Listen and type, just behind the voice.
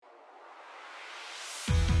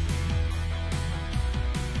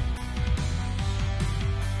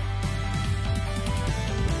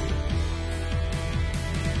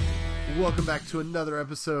Welcome back to another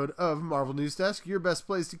episode of Marvel News Desk, your best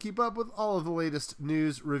place to keep up with all of the latest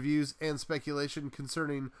news, reviews, and speculation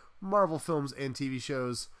concerning Marvel films and TV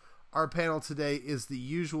shows. Our panel today is the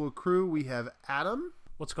usual crew. We have Adam.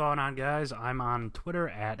 What's going on, guys? I'm on Twitter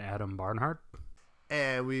at Adam Barnhart.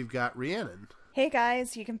 And we've got Rhiannon. Hey,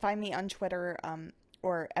 guys. You can find me on Twitter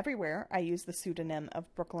or everywhere. I use the pseudonym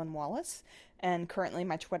of Brooklyn Wallace. And currently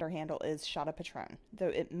my Twitter handle is Shada Patron, though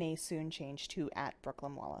it may soon change to at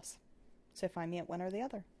Brooklyn Wallace. So find me at one or the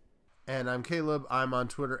other. And I'm Caleb. I'm on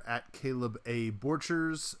Twitter at Caleb A.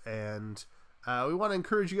 Borchers. And we want to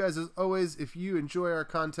encourage you guys, as always, if you enjoy our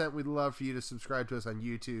content, we'd love for you to subscribe to us on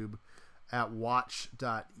YouTube at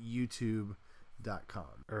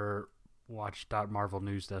watch.youtube.com. Or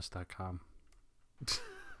watch.marvelnewsdesk.com.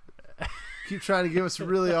 Keep trying to give us a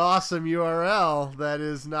really awesome URL. That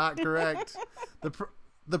is not correct.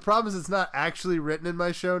 The problem is it's not actually written in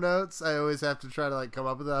my show notes. I always have to try to come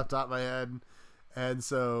up with it off the top of my head. And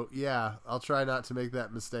so, yeah, I'll try not to make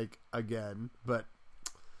that mistake again. But,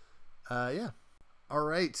 yeah. All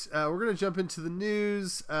right. We're going to jump into the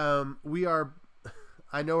news. I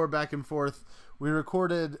know we're back and forth. We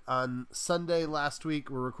recorded on Sunday last week.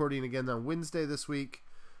 We're recording again on Wednesday this week.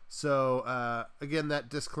 So, again, that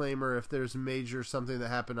disclaimer, if there's major something that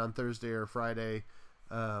happened on Thursday or Friday,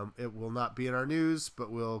 it will not be in our news,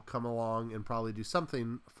 but we'll come along and probably do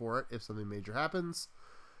something for it if something major happens.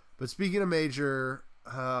 But speaking of major,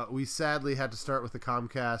 we sadly had to start with the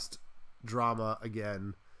Comcast drama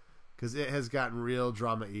again, because it has gotten real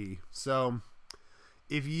drama-y. So,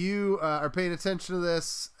 if you are paying attention to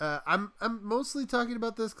this, I'm mostly talking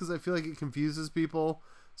about this because I feel like it confuses people.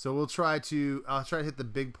 So I'll try to hit the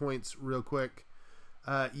big points real quick.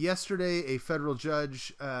 Yesterday, a federal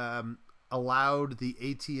judge allowed the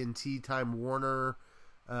AT&T Time Warner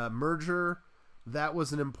merger. That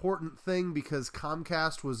was an important thing because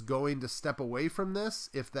Comcast was going to step away from this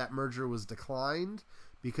if that merger was declined,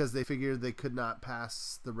 because they figured they could not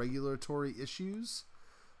pass the regulatory issues.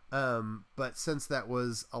 But since that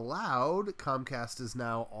was allowed, Comcast is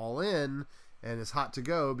now all in and is hot to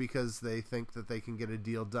go because they think that they can get a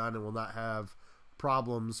deal done and will not have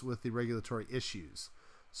problems with the regulatory issues.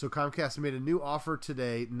 So Comcast made a new offer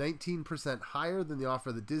today, 19% higher than the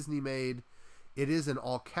offer that Disney made. It is an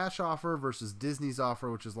all-cash offer versus Disney's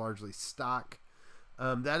offer, which is largely stock.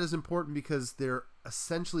 That is important because they're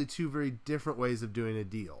essentially two very different ways of doing a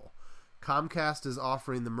deal. Comcast is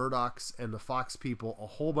offering the Murdochs and the Fox people a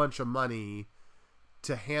whole bunch of money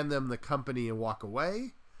to hand them the company and walk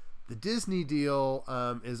away. The Disney deal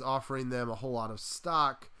is offering them a whole lot of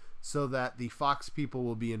stock so that the Fox people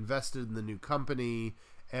will be invested in the new company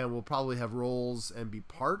and will probably have roles and be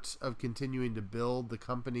part of continuing to build the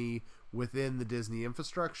company within the Disney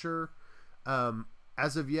infrastructure.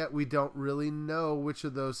 As of yet, we don't really know which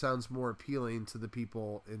of those sounds more appealing to the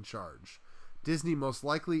people in charge. Disney most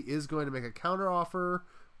likely is going to make a counteroffer,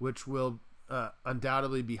 which will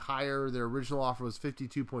undoubtedly be higher. Their original offer was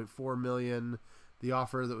 $52.4 million. The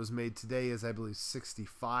offer that was made today is, I believe,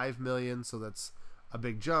 $65 million, so that's a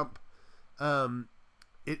big jump.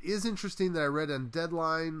 It is interesting that I read on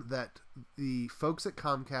Deadline that the folks at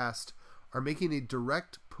Comcast are making a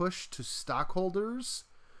direct push to stockholders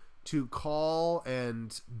to call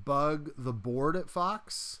and bug the board at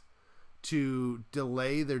Fox to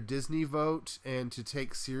delay their Disney vote and to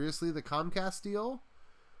take seriously the Comcast deal,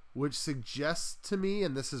 which suggests to me,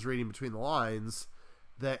 and this is reading between the lines,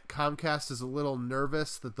 that Comcast is a little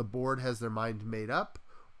nervous that the board has their mind made up,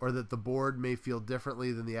 or that the board may feel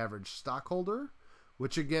differently than the average stockholder,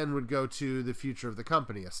 which again would go to the future of the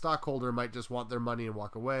company. A stockholder might just want their money and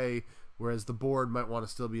walk away, whereas the board might want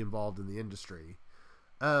to still be involved in the industry.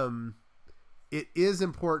 It is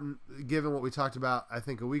important, given what we talked about, I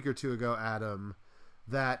think, a week or two ago, Adam,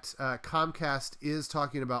 that Comcast is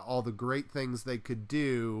talking about all the great things they could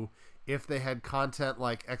do if they had content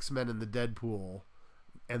like X-Men and the Deadpool.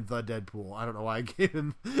 And the Deadpool. I don't know why I gave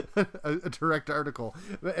him a direct article,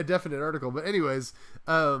 a definite article. But anyways,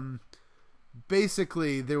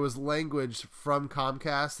 basically there was language from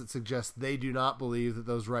Comcast that suggests they do not believe that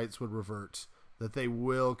those rights would revert, that they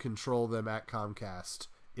will control them at Comcast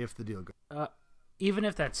if the deal goes. Even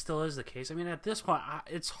if that still is the case, I mean, at this point,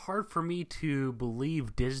 it's hard for me to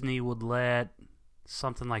believe Disney would let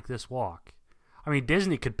something like this walk. I mean,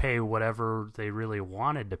 Disney could pay whatever they really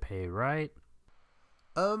wanted to pay, right?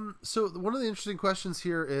 So one of the interesting questions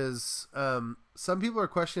here is, some people are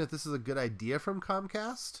questioning if this is a good idea from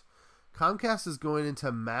Comcast. Comcast is going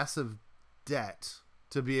into massive debt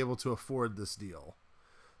to be able to afford this deal.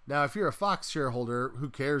 Now, if you're a Fox shareholder, who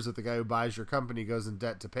cares if the guy who buys your company goes in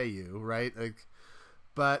debt to pay you, right?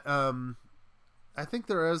 But I think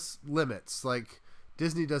there is limits. Like,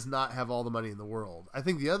 Disney does not have all the money in the world. I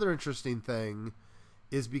think the other interesting thing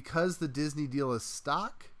is because the Disney deal is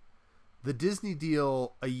stock, the Disney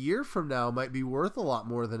deal a year from now might be worth a lot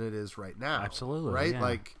more than it is right now. Absolutely. Right? Yeah.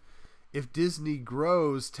 Like, if Disney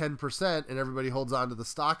grows 10% and everybody holds on to the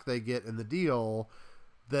stock they get in the deal,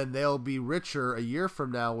 then they'll be richer a year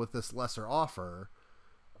from now with this lesser offer.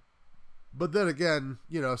 But then again,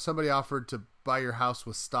 if somebody offered to buy your house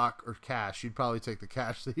with stock or cash, you'd probably take the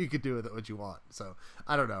cash so you could do with it what you want. So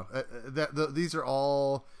I don't know. These are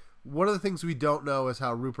all, one of the things we don't know is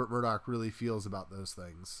how Rupert Murdoch really feels about those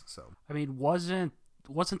things. So I mean, wasn't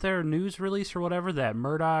there a news release or whatever that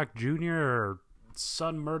Murdoch Jr. or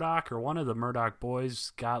son Murdoch or one of the Murdoch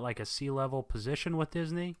boys got like a C-level position with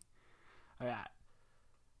Disney?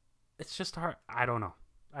 It's just hard. I don't know.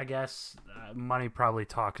 I guess money probably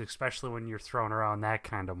talks, especially when you're throwing around that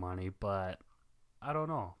kind of money. But I don't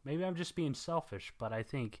know. Maybe I'm just being selfish, but I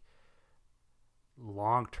think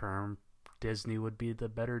long term Disney would be the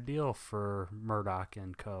better deal for Murdoch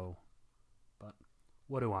and co. But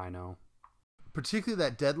what do I know? Particularly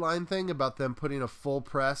that deadline thing about them putting a full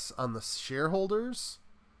press on the shareholders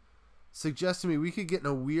suggests to me we could get in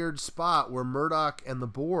a weird spot where Murdoch and the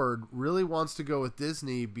board really wants to go with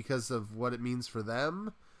Disney because of what it means for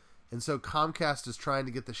them. And so Comcast is trying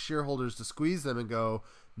to get the shareholders to squeeze them and go,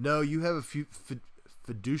 no, you have a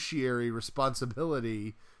fiduciary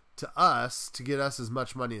responsibility to us to get us as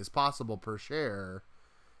much money as possible per share.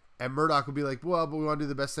 And Murdoch will be like, well, but we want to do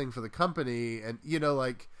the best thing for the company. And,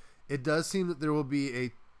 it does seem that there will be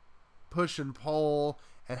a push and pull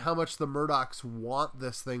and how much the Murdochs want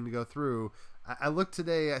this thing to go through. I looked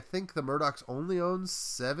today, I think the Murdochs only own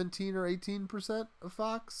 17 or 18% of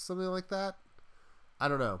Fox, something like that. I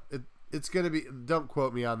don't know. It's going to be, don't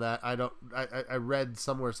quote me on that. I read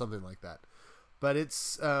somewhere something like that. But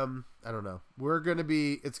it's, I don't know. It's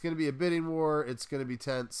going to be a bidding war. It's going to be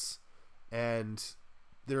tense. And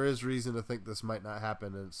there is reason to think this might not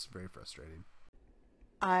happen. And it's very frustrating.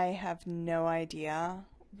 I have no idea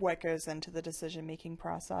what goes into the decision-making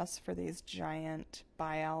process for these giant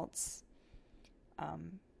buyouts.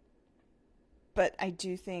 But I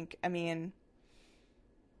do think, I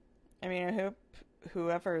hope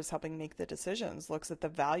whoever is helping make the decisions looks at the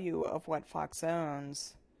value of what Fox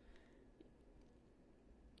owns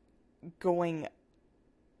going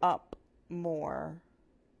up more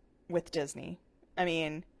with Disney.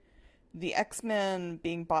 The X-Men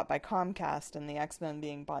being bought by Comcast and the X-Men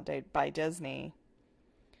being bought by Disney,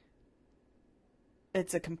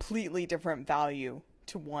 it's a completely different value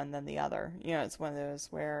to one than the other. It's one of those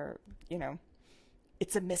where,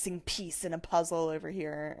 it's a missing piece in a puzzle over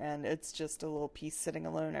here, and it's just a little piece sitting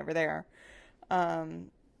alone over there.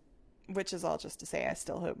 Which is all just to say I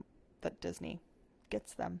still hope that Disney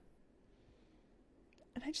gets them.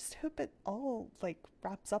 And I just hope it all,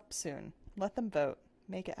 wraps up soon. Let them vote.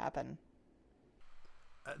 Make it happen.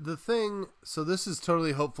 So this is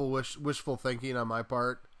totally hopeful, wishful thinking on my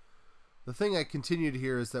part. The thing I continue to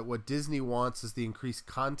hear is that what Disney wants is the increased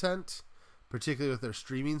content, particularly with their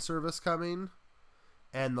streaming service coming,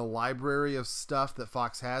 and the library of stuff that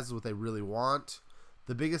Fox has is what they really want.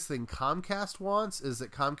 The biggest thing Comcast wants is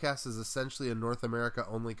that Comcast is essentially a North America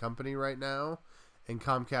only company right now, and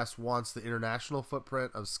Comcast wants the international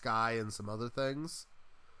footprint of Sky and some other things.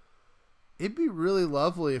 It'd be really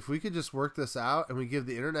lovely if we could just work this out and we give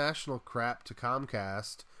the international crap to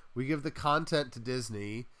Comcast, we give the content to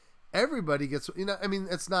Disney, everybody gets,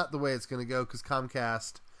 it's not the way it's going to go because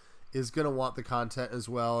Comcast is going to want the content as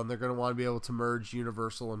well, and they're going to want to be able to merge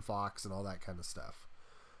Universal and Fox and all that kind of stuff.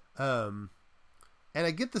 And I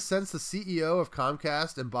get the sense the CEO of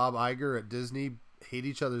Comcast and Bob Iger at Disney hate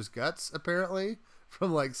each other's guts, apparently,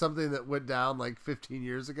 from something that went down 15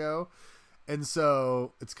 years ago. And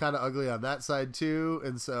so it's kind of ugly on that side too.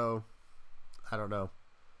 And so I don't know.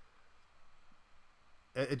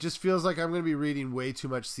 It just feels like I'm going to be reading way too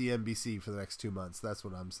much CNBC for the next 2 months. That's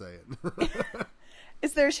what I'm saying.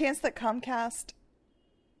 Is there a chance that Comcast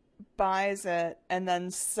buys it and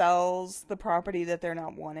then sells the property that they're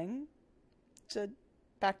not wanting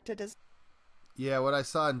back to Disney? Yeah, what I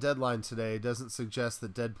saw in Deadline today doesn't suggest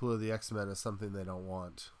that Deadpool or the X-Men is something they don't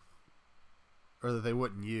want or that they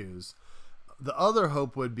wouldn't use. The other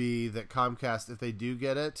hope would be that Comcast, if they do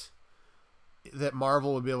get it, that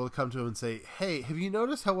Marvel would be able to come to him and say, hey, have you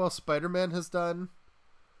noticed how well Spider-Man has done?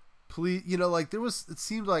 Please, it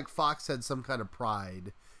seemed like Fox had some kind of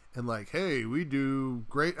pride and hey, we do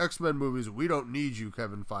great X-Men movies. We don't need you,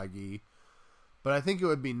 Kevin Feige. But I think it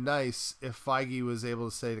would be nice if Feige was able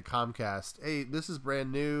to say to Comcast, hey, this is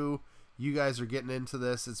brand new. You guys are getting into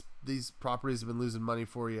this. These properties have been losing money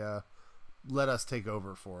for you. let us take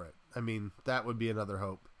over for it. I mean, that would be another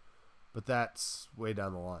hope, but that's way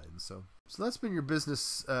down the line. So that's been your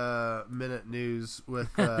business minute news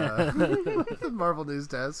with the Marvel News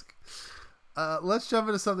Desk. Let's jump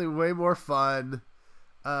into something way more fun.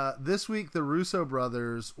 This week, the Russo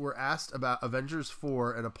brothers were asked about Avengers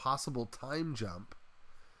 4 and a possible time jump.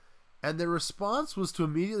 And their response was to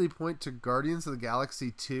immediately point to Guardians of the Galaxy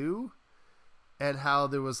 2 and how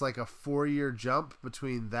there was like a 4-year jump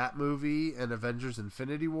between that movie and Avengers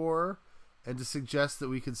Infinity War, and to suggest that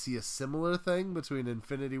we could see a similar thing between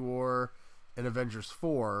Infinity War and Avengers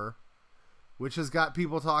 4, which has got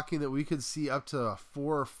people talking that we could see up to a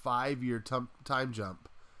 4 or 5 year time jump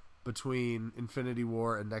between Infinity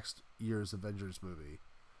War and next year's Avengers movie.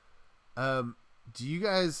 Do you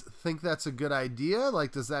guys think that's a good idea?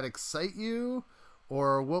 Like, does that excite you?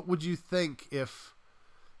 Or what would you think if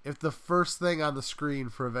the first thing on the screen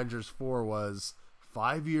for Avengers 4 was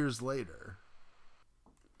 5 years later?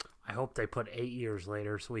 I hope they put 8 years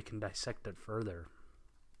later so we can dissect it further.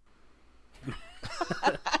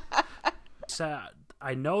 So,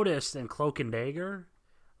 I noticed in Cloak and Dagger,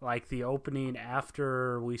 like the opening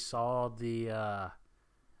after we saw the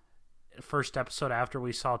first episode after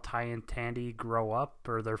we saw Ty and Tandy grow up,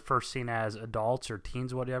 or their first scene as adults or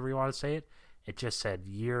teens, whatever you want to say it just said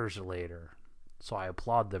years later. So I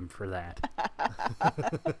applaud them for that.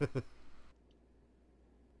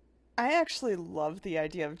 I actually love the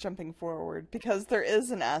idea of jumping forward, because there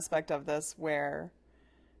is an aspect of this where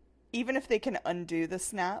even if they can undo the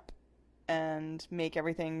snap and make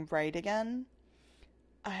everything right again,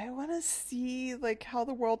 I want to see like how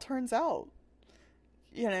the world turns out.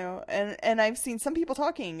 You know, and I've seen some people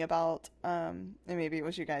talking about, and maybe it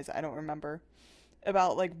was you guys, I don't remember,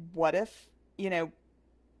 about like, what if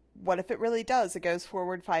it really does? It goes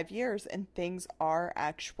forward 5 years and things are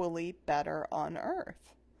actually better on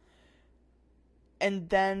Earth. And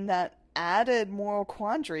then that added moral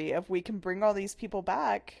quandary of we can bring all these people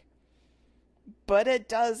back, but it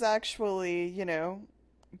does actually,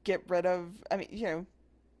 get rid of,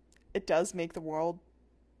 it does make the world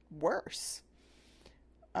worse.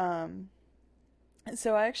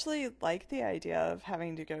 So I actually like the idea of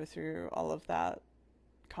having to go through all of that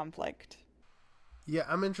conflict. Yeah,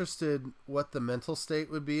 I'm interested what the mental state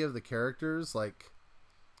would be of the characters. Like,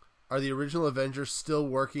 are the original Avengers still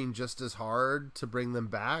working just as hard to bring them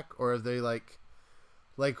back, or have they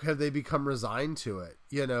have they become resigned to it?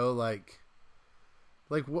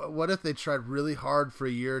 What if they tried really hard for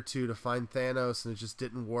a year or two to find Thanos and it just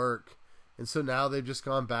didn't work? And so now they've just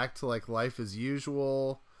gone back to like life as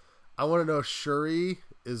usual. I want to know if Shuri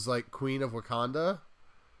is like Queen of Wakanda.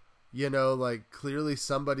 Clearly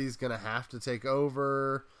somebody's going to have to take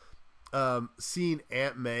over. Seeing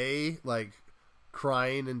Aunt May like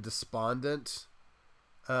crying and despondent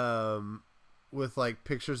with like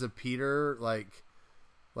pictures of Peter, like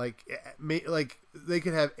they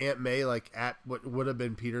could have Aunt May like at what would have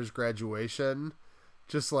been Peter's graduation,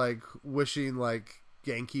 just like wishing like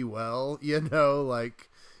Genki well,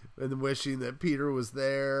 and wishing that Peter was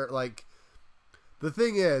there. Like, the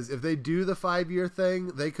thing is, if they do the 5-year thing,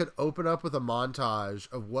 they could open up with a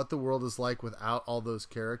montage of what the world is like without all those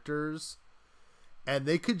characters, and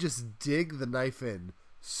they could just dig the knife in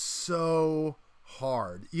so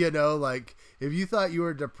hard. If you thought you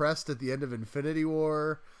were depressed at the end of Infinity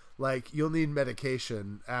War, like, you'll need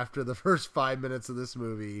medication after the first 5 minutes of this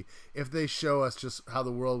movie if they show us just how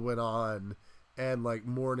the world went on, and like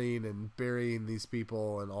mourning and burying these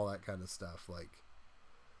people and all that kind of stuff. Like,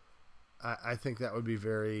 I think that would be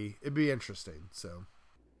it'd be interesting. So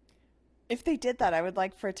if they did that, I would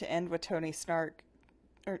like for it to end with Tony Stark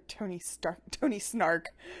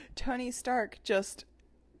just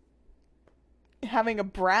having a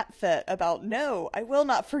brat fit about, no, I will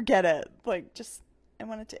not forget it. Like, just, I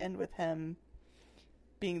want it to end with him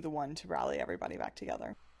being the one to rally everybody back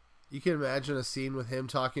together. You can imagine a scene with him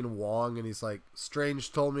talking to Wong, and he's like,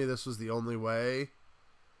 Strange told me this was the only way,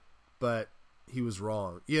 but he was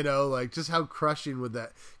wrong. Just how crushing would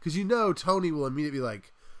that... Because Tony will immediately be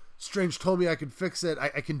like, Strange told me I could fix it,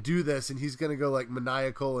 I can do this, and he's going to go like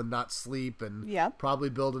maniacal and not sleep, and probably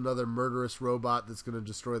build another murderous robot that's going to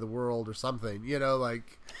destroy the world or something.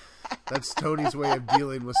 That's Tony's way of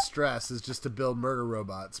dealing with stress, is just to build murder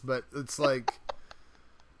robots. But it's like...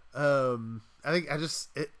 I think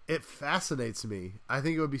it fascinates me. I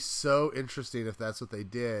think it would be so interesting if that's what they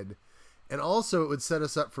did. And also it would set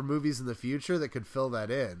us up for movies in the future that could fill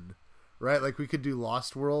that in, right? Like, we could do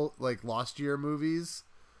Lost Year movies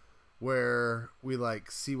where we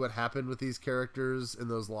like see what happened with these characters in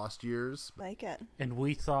those lost years. Like it. And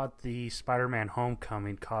we thought the Spider-Man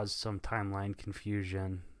Homecoming caused some timeline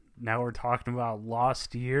confusion now we're talking about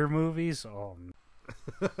lost year movies. Oh,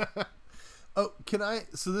 Oh, can I?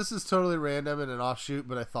 So this is totally random and an offshoot,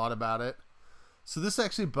 but I thought about it. So this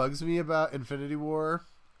actually bugs me about Infinity War.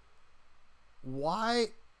 Why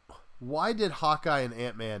did Hawkeye and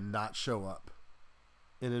Ant-Man not show up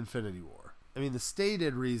in Infinity War? I mean, the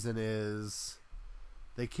stated reason is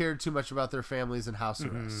they cared too much about their families and house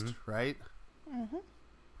arrest, right? Mm-hmm.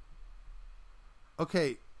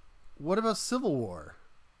 Okay, what about Civil War?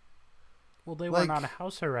 Well, they were not a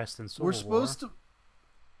house arrest in Civil War. We're supposed to...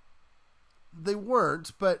 They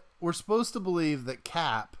weren't, but we're supposed to believe that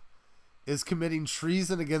Cap is committing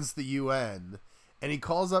treason against the UN, and he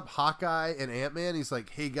calls up Hawkeye and Ant-Man. He's like,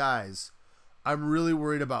 hey, guys, I'm really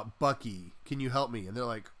worried about Bucky. Can you help me? And they're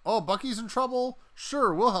like, oh, Bucky's in trouble?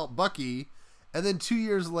 Sure, we'll help Bucky. And then 2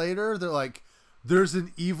 years later, they're like, there's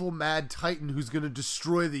an evil mad titan who's going to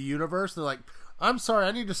destroy the universe. And they're like, I'm sorry,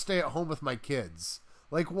 I need to stay at home with my kids.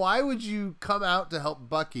 Like, why would you come out to help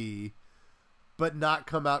Bucky but not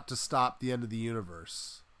come out to stop the end of the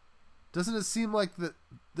universe? Doesn't it seem like that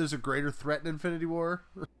there's a greater threat in Infinity War?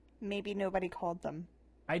 Maybe nobody called them.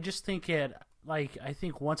 I just think I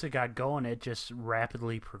think once it got going, it just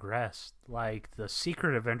rapidly progressed. Like, the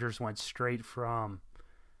Secret Avengers went straight from,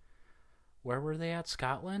 where were they at?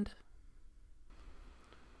 Scotland?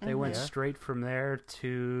 They went straight from there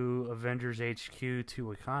to Avengers HQ to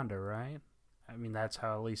Wakanda, right? I mean, that's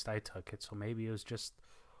how at least I took it. So maybe it was just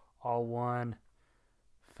all one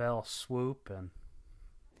fell swoop. And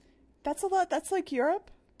that's a lot. That's like Europe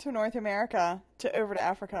to North America to over to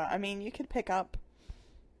Africa. I mean, you could pick up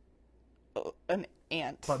an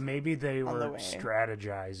ant. But maybe they were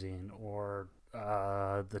strategizing, or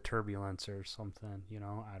the turbulence or something. You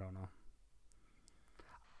know, I don't know.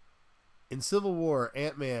 In Civil War,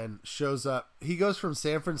 Ant-Man shows up. He goes from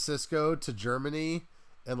San Francisco to Germany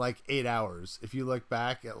in like 8 hours. If you look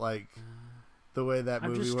back at like the way that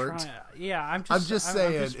movie worked. I'm just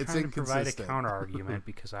saying it's inconsistent. To provide a counter argument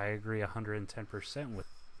because I agree 110% with.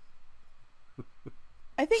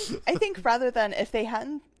 I think rather than if they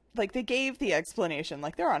hadn't, like, they gave the explanation,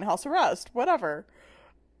 like they're on house arrest, whatever.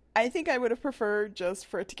 I think I would have preferred just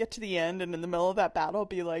for it to get to the end and in the middle of that battle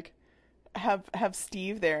be like, have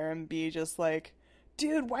Steve there and be just like,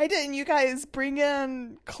 dude, why didn't you guys bring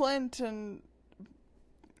in Clint and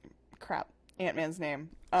Ant-Man's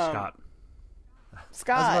name? Scott. I was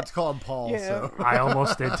about to call him Paul. Yeah. So I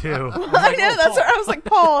almost did too. I know, that's what I was like,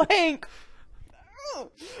 Paul, Hank.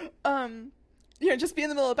 Just be in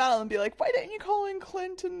the middle of battle and be like, why didn't you call in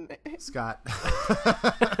Clint and Scott?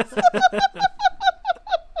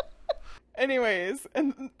 Anyways,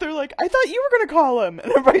 and they're like, I thought you were going to call him.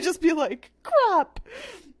 And everybody just be like, crap.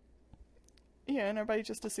 Yeah, and everybody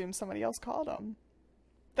just assumes somebody else called him.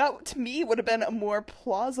 That, to me, would have been a more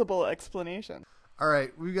plausible explanation. All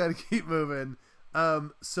right, we got to keep moving.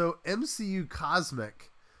 So MCU Cosmic,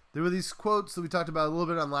 there were these quotes that we talked about a little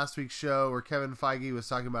bit on last week's show where Kevin Feige was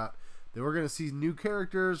talking about that we're going to see new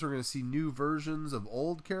characters, we're going to see new versions of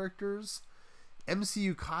old characters.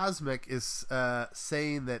 MCU Cosmic is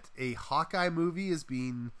saying that a Hawkeye movie is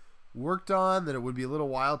being worked on, that it would be a little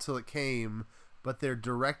while till it came, but they're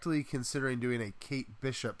directly considering doing a Kate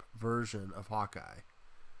Bishop version of Hawkeye.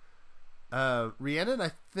 Rhiannon,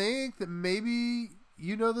 I think that maybe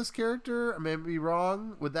you know this character. I may be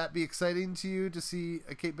wrong. Would that be exciting to you to see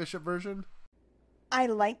a Kate Bishop version? I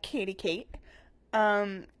like Katie Kate.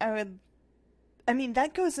 That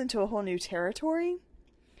goes into a whole new territory.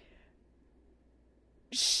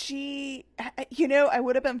 I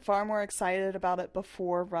would have been far more excited about it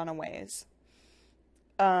before Runaways.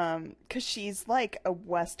 'Cause she's like a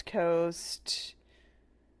West Coast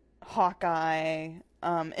Hawkeye.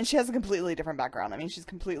 And she has a completely different background. I mean, she's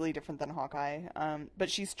completely different than Hawkeye.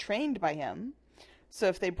 But she's trained by him. So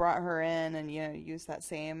if they brought her in and, use that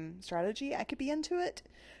same strategy, I could be into it.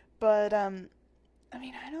 But,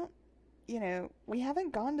 we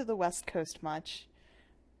haven't gone to the West Coast much.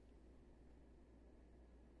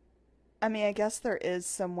 I mean, I guess there is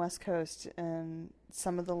some West Coast in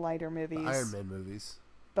some of the lighter movies. The Iron Man movies.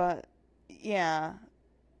 But, yeah.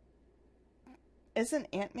 Isn't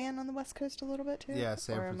Ant-Man on the West Coast a little bit, too? Yeah,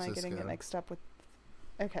 San Francisco. Or am I getting it mixed up with...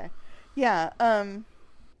 Okay. Yeah,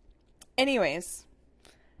 anyways.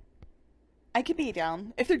 I could be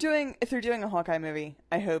down. If they're doing a Hawkeye movie,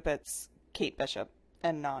 I hope it's Kate Bishop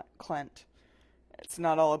and not Clint. It's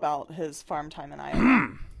not all about his farm time in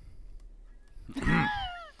Iowa.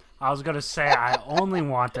 I was going to say, I only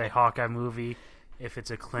want a Hawkeye movie if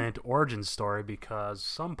it's a Clint origin story because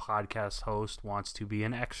some podcast host wants to be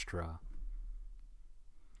an extra.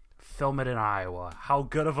 Film it in Iowa. How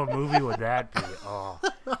good of a movie would that be? Oh.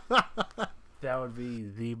 That would be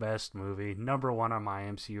the best movie. Number one on my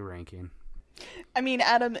MCU ranking. I mean,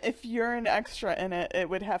 Adam, if you're an extra in it, it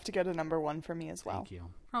would have to go to number one for me as well. Thank you.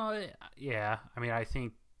 Oh, yeah. I mean, I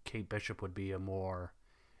think Kate Bishop would be a more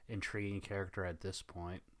intriguing character at this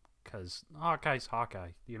point. Because Hawkeye's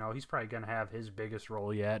Hawkeye. You know, he's probably going to have his biggest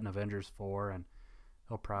role yet in Avengers 4, and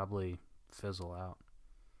he'll probably fizzle out.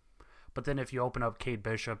 But then if you open up Kate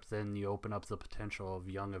Bishop, then you open up the potential of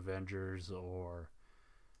Young Avengers, or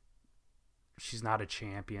she's not a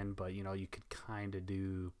champion, but, you know, you could kind of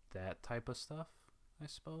do that type of stuff, I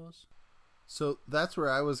suppose. So that's where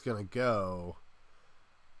I was going to go.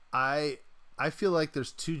 I feel like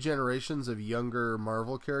there's two generations of younger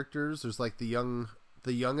Marvel characters. There's like the young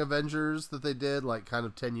Avengers that they did like kind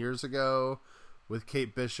of 10 years ago with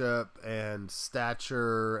Kate Bishop and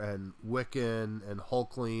Stature and Wiccan and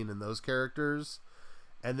Hulkling and those characters.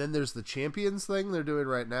 And then there's the Champions thing they're doing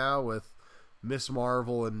right now with Miss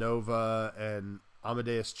Marvel and Nova and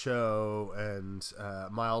Amadeus Cho and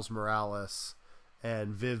Miles Morales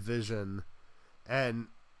and Viv Vision. And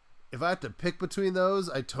if I have to pick between those,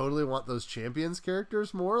 I totally want those Champions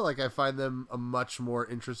characters more. Like, I find them a much more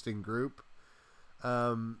interesting group.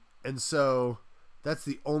 And so that's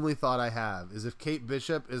the only thought I have, is if Kate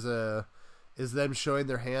Bishop is them showing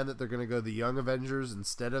their hand that they're going to go the Young Avengers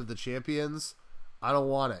instead of the Champions, I don't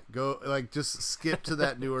want it. Go, like, just skip to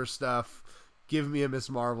that newer stuff. Give me a Miss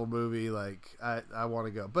Marvel movie. Like, I want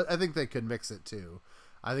to go. But I think they could mix it too.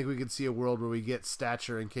 I think we could see a world where we get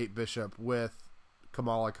Stature and Kate Bishop with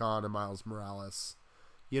Kamala Khan and Miles Morales.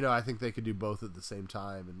 You know, I think they could do both at the same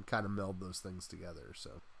time and kind of meld those things together.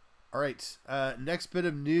 So, all right. Next bit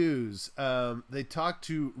of news. They talked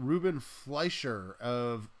to Ruben Fleischer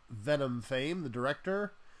of Venom fame, the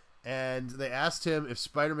director, and they asked him if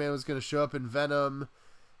Spider-Man was going to show up in Venom,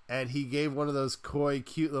 and he gave one of those coy,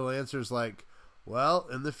 cute little answers like, well,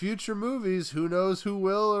 in the future movies, who knows who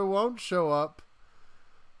will or won't show up.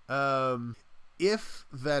 If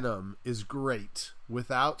Venom is great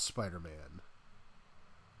without Spider-Man,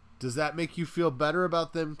 does that make you feel better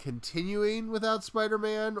about them continuing without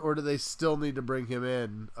Spider-Man, or do they still need to bring him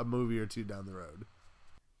in a movie or two down the road?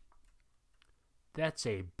 That's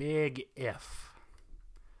a big if.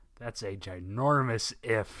 That's a ginormous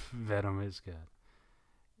if Venom is good.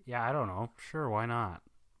 Yeah, I don't know. Sure, why not?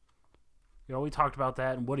 You know, we talked about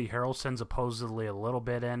that, and Woody Harrelson's supposedly a little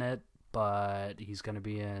bit in it, but he's going to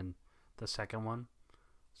be in the second one.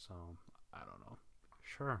 So, I don't know.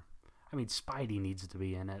 Sure. I mean, Spidey needs to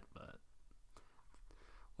be in it, but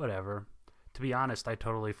whatever. To be honest, I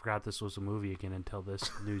totally forgot this was a movie again until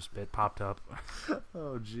this news bit popped up.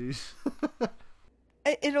 Oh, jeez.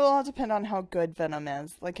 It'll all depend on how good Venom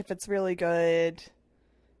is. Like, if it's really good,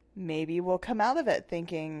 maybe we'll come out of it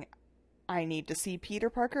thinking, I need to see Peter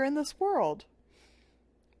Parker in this world.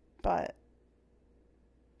 But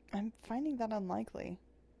I'm finding that unlikely.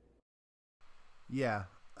 Yeah.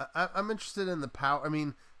 I'm interested in the power. I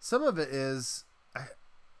mean, some of it is...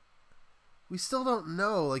 we still don't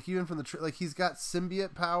know. Like, even from the... like, he's got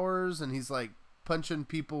symbiote powers, and he's, like, punching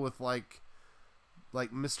people with, like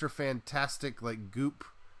Mr. Fantastic, like, goop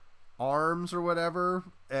arms or whatever.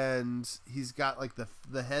 And he's got, like,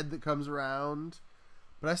 the head that comes around.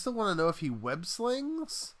 But I still want to know if he web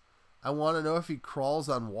slings. I want to know if he crawls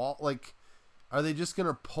on wall. Like, are they just going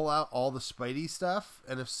to pull out all the Spidey stuff?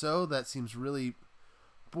 And if so, that seems really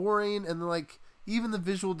boring. And, like, even the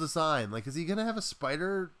visual design. Like, is he going to have a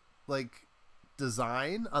spider, like,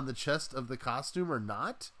 design on the chest of the costume or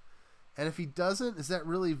not? And if he doesn't, is that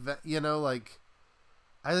really, you know, like,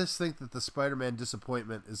 I just think that the Spider-Man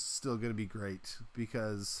disappointment is still going to be great.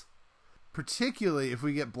 Because... particularly if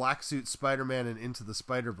we get Black Suit Spider-Man and Into the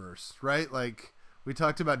Spider-Verse, right? Like, we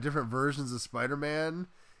talked about different versions of Spider-Man.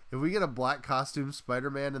 If we get a black costume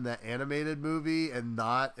Spider-Man in that animated movie and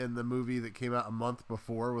not in the movie that came out a month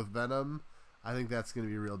before with Venom, I think that's going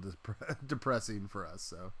to be real depressing for us.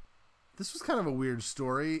 So this was kind of a weird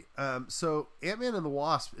story. So Ant-Man and the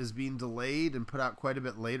Wasp is being delayed and put out quite a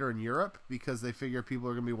bit later in Europe because they figure people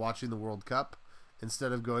are going to be watching the World Cup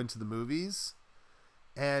instead of going to the movies.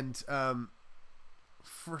 And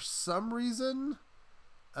for some reason,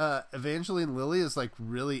 Evangeline Lilly is like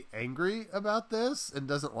really angry about this and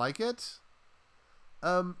doesn't like it.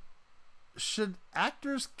 Should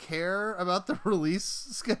actors care about the release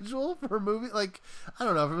schedule for a movie? Like, I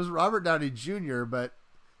don't know if it was Robert Downey Jr., but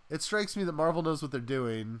it strikes me that Marvel knows what they're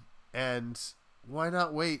doing, and why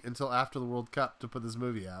not wait until after the World Cup to put this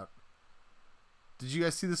movie out? Did you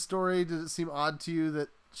guys see the story? Did it seem odd to you that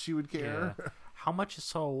she would care? Yeah. How much is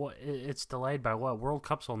so? It's delayed by what? World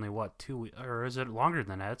Cup's only what, 2 weeks, or is it longer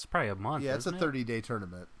than that? It's probably a month. Yeah, it's a isn't 30-day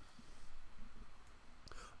tournament.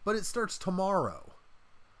 but it starts tomorrow.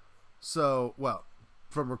 So, well,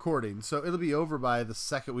 from recording. So it'll be over by the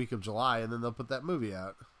second week of July, and then they'll put that movie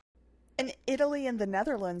out. And Italy and the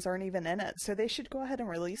Netherlands aren't even in it, so they should go ahead and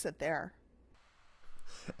release it there.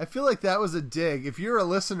 I feel like that was a dig. If you're a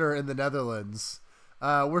listener in the Netherlands,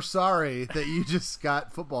 we're sorry that you just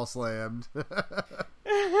got football slammed.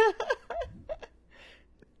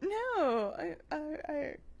 No,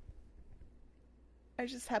 I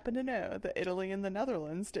just happen to know that Italy and the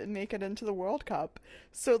Netherlands didn't make it into the World Cup.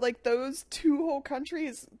 So, like, those two whole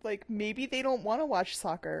countries, like, maybe they don't want to watch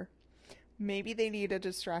soccer. Maybe they need a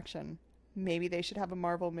distraction. Maybe they should have a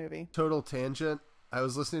Marvel movie. Total tangent. I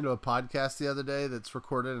was listening to a podcast the other day that's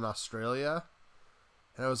recorded in Australia.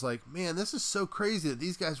 And I was like, man, this is so crazy that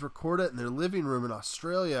these guys record it in their living room in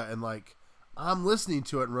Australia. And, like, I'm listening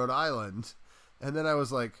to it in Rhode Island. And then I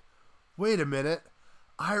was like, wait a minute.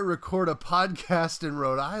 I record a podcast in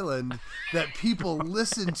Rhode Island that people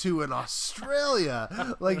listen to in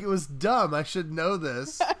Australia. Like, it was dumb. I should know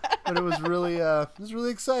this. But it was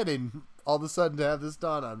really exciting all of a sudden to have this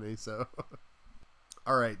dawn on me. So,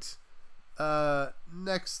 all right.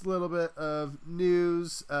 Next little bit of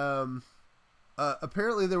news.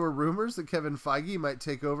 Apparently there were rumors that Kevin Feige might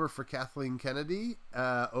take over for Kathleen Kennedy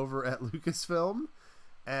over at Lucasfilm.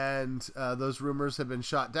 And those rumors have been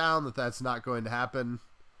shot down that's not going to happen.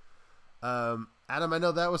 Adam, I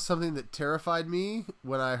know that was something that terrified me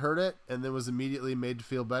when I heard it, and then was immediately made to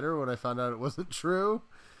feel better when I found out it wasn't true.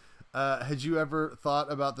 Had you ever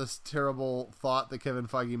thought about this terrible thought that Kevin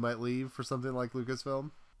Feige might leave for something like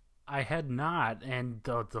Lucasfilm? I had not, and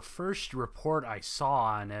the first report I saw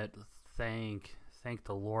on it, thank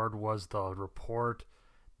the Lord, was the report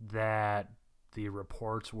that the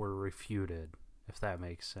reports were refuted, if that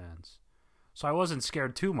makes sense. So I wasn't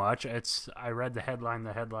scared too much. I read the headline.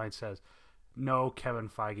 The headline says, "No, Kevin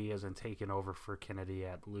Feige isn't taking over for Kennedy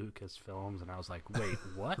at Lucasfilms," and I was like, "Wait,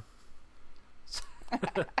 what?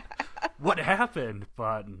 What happened?"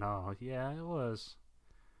 But no, yeah, it was.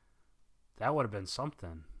 That would have been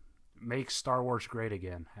something. Make Star Wars great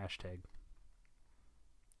again. Hashtag.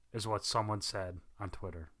 Is what someone said on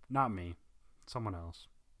Twitter. Not me. Someone else.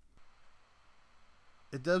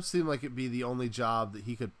 It does seem like it'd be the only job that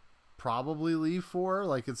he could probably leave for.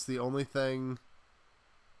 Like, it's the only thing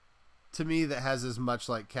to me that has as much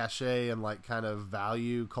like cachet and like kind of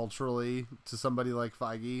value culturally to somebody like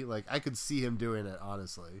Feige. Like, I could see him doing it,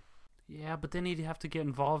 honestly. Yeah, but then he'd have to get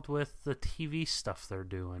involved with the TV stuff they're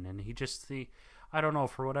doing, and I don't know,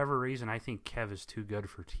 for whatever reason, I think Kev is too good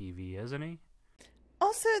for TV, isn't he?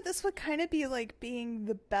 Also, this would kind of be like being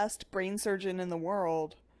the best brain surgeon in the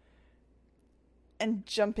world and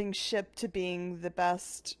jumping ship to being the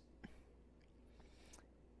best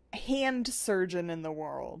hand surgeon in the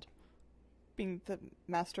world. Being the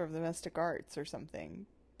master of the mystic arts or something.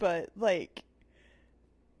 But, like,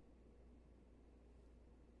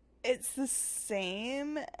 it's the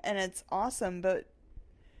same and it's awesome, but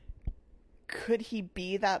could he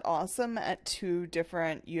be that awesome at two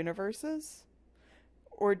different universes?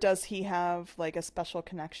 Or does he have, like, a special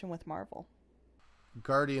connection with Marvel?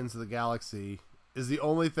 Guardians of the Galaxy is the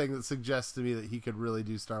only thing that suggests to me that he could really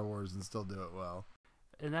do Star Wars and still do it well.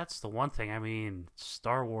 And that's the one thing. I mean,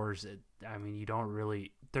 Star Wars, you don't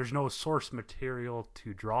really... There's no source material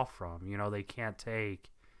to draw from. You know, they can't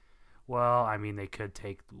take... Well, I mean, they could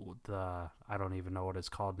take the... I don't even know what it's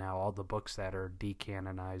called now. All the books that are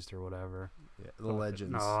decanonized or whatever. Yeah, the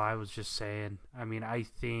Legends. No, I was just saying. I mean, I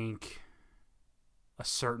think a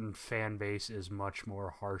certain fan base is much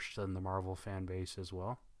more harsh than the Marvel fan base as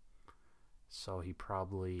well. So he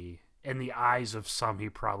probably... In the eyes of some, he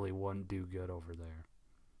probably wouldn't do good over there.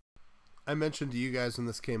 I mentioned to you guys when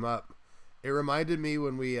this came up, it reminded me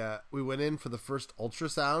when we went in for the first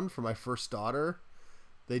ultrasound for my first daughter.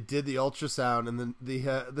 They did the ultrasound, and then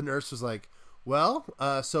the nurse was like, "Well,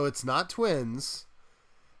 so it's not twins,"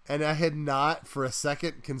 and I had not for a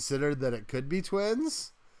second considered that it could be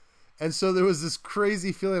twins, and so there was this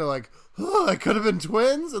crazy feeling of like, "Oh, it could have been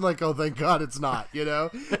twins," and like, "Oh, thank God it's not," you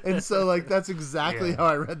know. And so like that's exactly how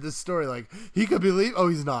I read this story. Like, he could believe, oh,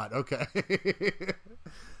 he's not. Okay.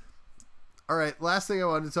 All right, last thing I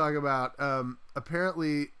wanted to talk about.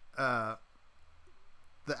 Apparently, the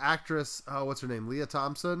actress, what's her name, Leah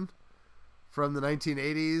Thompson, from the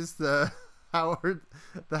 1980s, the Howard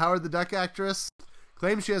the Duck actress,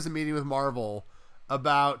 claims she has a meeting with Marvel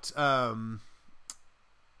about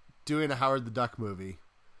doing a Howard the Duck movie.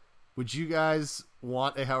 Would you guys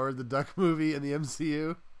want a Howard the Duck movie in the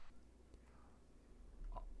MCU?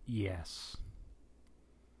 Yes.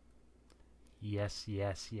 Yes.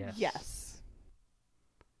 Yes.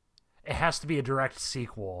 It has to be a direct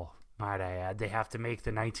sequel, Might I add, they have to make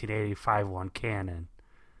the 1985 one canon.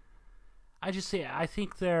 I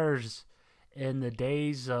think there's, in the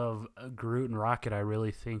days of Groot and Rocket, I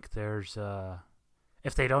really think there's,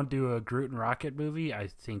 if they don't do a Groot and Rocket movie, I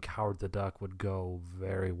think Howard the Duck would go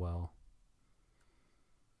very well.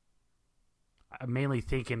 I'm mainly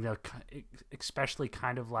thinking, especially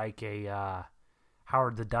kind of like a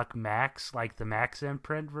Howard the Duck Max, like the Max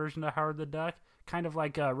imprint version of Howard the Duck, kind of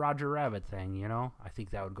like a Roger Rabbit thing, you know? I think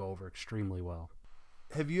that would go over extremely well.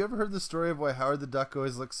 Have you ever heard the story of why Howard the Duck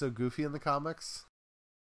always looks so goofy in the comics?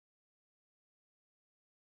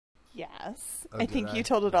 Yes. Oh, I think you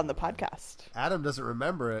told it on the podcast. Adam doesn't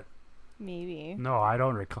remember it. Maybe. No, I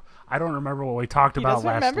don't recall. I don't remember what we talked about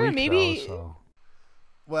last remember? week, Maybe... though, so...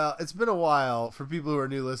 Well, it's been a while for people who are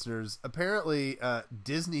new listeners. Apparently,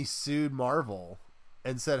 Disney sued Marvel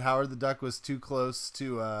and said Howard the Duck was too close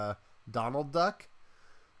to Donald Duck.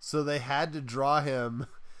 So they had to draw him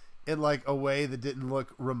in like a way that didn't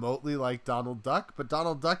look remotely like Donald Duck, but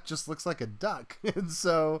Donald Duck just looks like a duck. And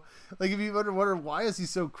so, like, if you wonder why is he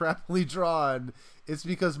so crappily drawn, it's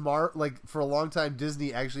because for a long time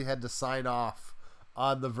Disney actually had to sign off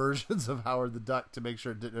on the versions of Howard the Duck to make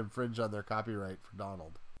sure it didn't infringe on their copyright for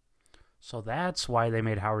Donald. So that's why they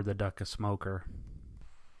made Howard the Duck a smoker.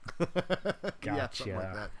 Gotcha. Yeah, something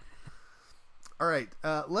like that. All right,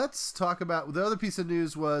 let's talk about the other piece of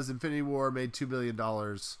news. Was Infinity War made $2 billion.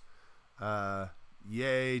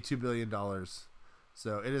 Yay, $2 billion.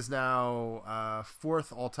 So it is now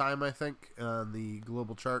fourth all time, I think, on the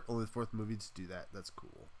global chart. Only the fourth movie to do that. That's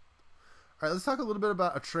cool. All right, let's talk a little bit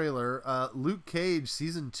about a trailer. Luke Cage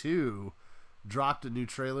Season 2 dropped a new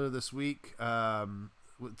trailer this week.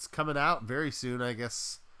 It's coming out very soon, I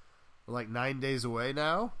guess. We're like 9 days away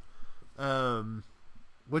now.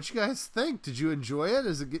 What you guys think? Did you enjoy it?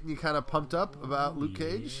 Is it getting you kind of pumped up about Luke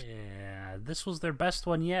Cage? Yeah, this was their best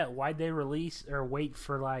one yet. Why'd they release or wait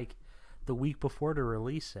for like the week before to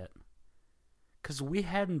release it? Because we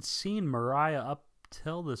hadn't seen Mariah up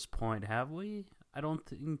till this point, have we? I don't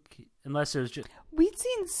think, unless it was just we'd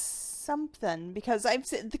seen something because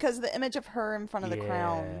the image of her in front of the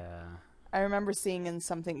crown. I remember seeing in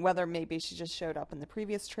something, whether maybe she just showed up in the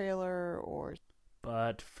previous trailer or.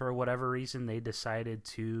 But for whatever reason, they decided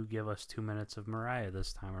to give us 2 minutes of Mariah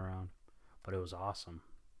this time around. But it was awesome.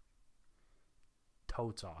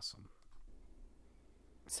 Totes awesome.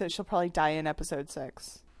 So she'll probably die in episode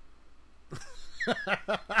 6.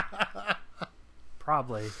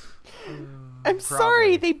 Probably. I'm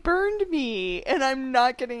sorry, they burned me, and I'm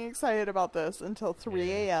not getting excited about this until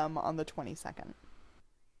 3 a.m. on the 22nd.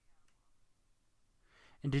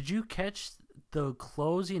 And did you catch the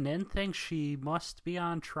closing in thing? She must be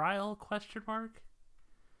on trial, question mark?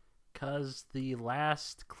 Because the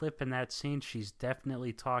last clip in that scene, she's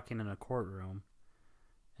definitely talking in a courtroom.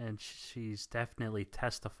 And she's definitely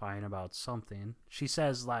testifying about something. She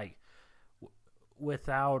says, like,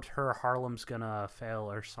 without her, Harlem's gonna fail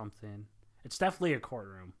or something. It's definitely a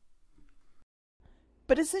courtroom.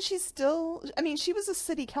 But isn't she still... I mean, she was a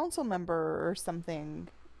city council member or something.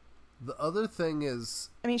 The other thing is...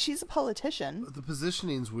 I mean, she's a politician. The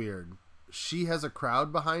positioning's weird. She has a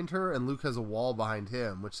crowd behind her, and Luke has a wall behind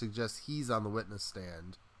him, which suggests he's on the witness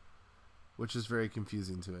stand, which is very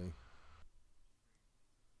confusing to me.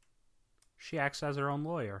 She acts as her own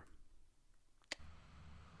lawyer.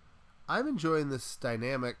 I'm enjoying this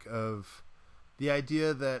dynamic of the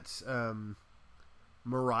idea that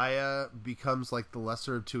Mariah becomes like the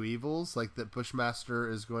lesser of two evils, like that Bushmaster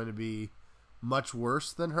is going to be much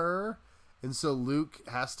worse than her, and so Luke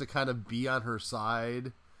has to kind of be on her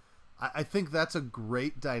side. I think that's a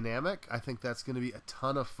great dynamic. I think that's going to be a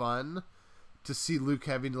ton of fun to see Luke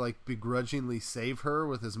having to like begrudgingly save her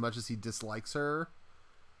with as much as he dislikes her,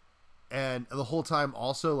 and the whole time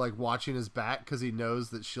also like watching his back because he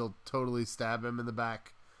knows that she'll totally stab him in the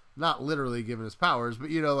back, not literally given his powers,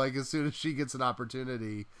 but you know, like as soon as she gets an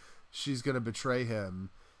opportunity, she's going to betray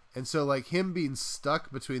him. And so, like, him being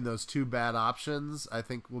stuck between those two bad options, I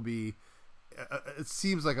think will be... it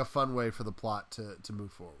seems like a fun way for the plot to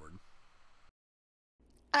move forward.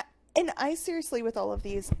 I seriously, with all of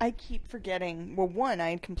these, I keep forgetting... Well, one, I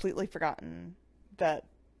had completely forgotten that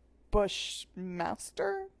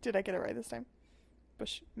Bushmaster... Did I get it right this time?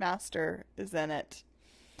 Bushmaster is in it.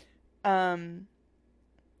 I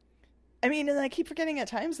mean, and I keep forgetting at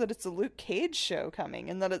times that it's a Luke Cage show coming,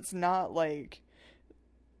 and that it's not, like...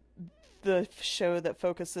 the show that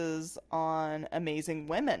focuses on amazing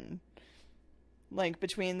women. Like,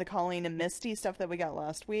 between the Colleen and Misty stuff that we got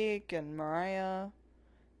last week and Mariah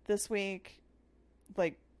this week,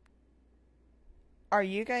 like, Are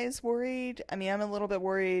you guys worried? I mean, I'm a little bit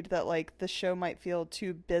worried that like the show might feel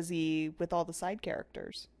too busy with all the side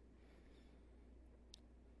characters.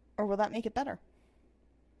 Or will that make it better?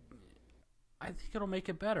 I think it'll make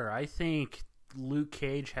it better. I think Luke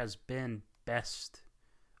Cage has been best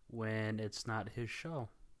when it's not his show,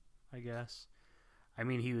 I guess. I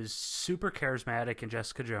mean, he was super charismatic in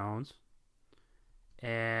Jessica Jones,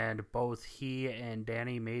 and both he and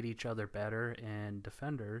Danny made each other better in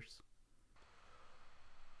Defenders.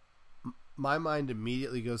 My mind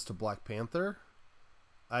immediately goes to Black Panther.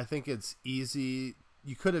 I think it's easy.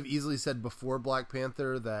 You could have easily said before Black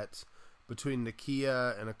Panther that between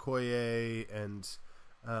Nakia and Okoye and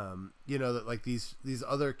that like these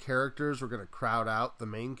other characters were going to crowd out the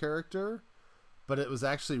main character, but it was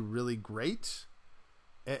actually really great.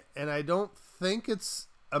 And I don't think it's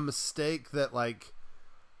a mistake that like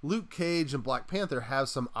Luke Cage and Black Panther have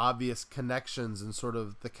some obvious connections and sort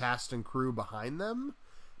of the cast and crew behind them.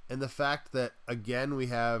 And the fact that, again, we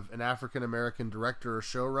have an African-American director or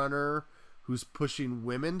showrunner who's pushing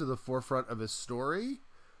women to the forefront of his story,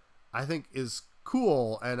 I think is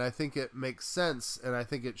cool. And I think it makes sense. And I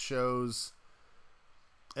think it shows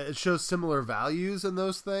similar values in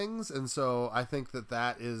those things. And so I think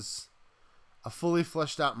that is a fully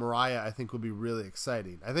fleshed out Mariah, I think, will be really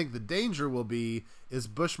exciting. I think the danger will be, is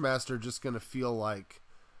Bushmaster just going to feel like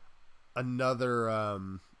another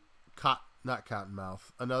not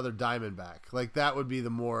Cottonmouth, another Diamondback? Like, that would be the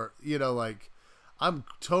more, like, I'm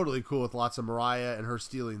totally cool with lots of Mariah and her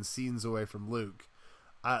stealing scenes away from Luke.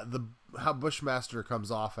 How Bushmaster comes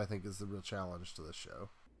off, I think, is the real challenge to this show.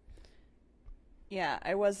 Yeah,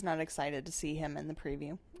 I was not excited to see him in the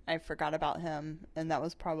preview. I forgot about him, and that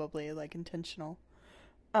was probably like intentional.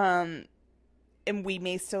 And we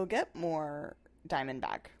may still get more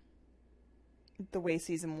Diamondback the way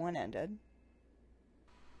season 1 ended.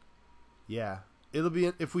 Yeah. It'll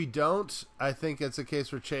be, if we don't, I think it's a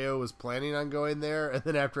case where Cheo was planning on going there, and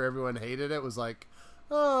then after everyone hated it, was like,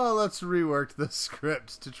 oh, let's rework the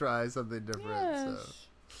script to try something different. Yes.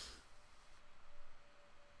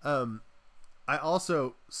 So, I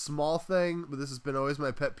also, small thing, but this has been always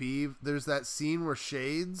my pet peeve, there's that scene where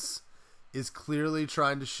Shades is clearly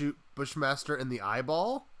trying to shoot Bushmaster in the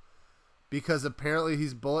eyeball, because apparently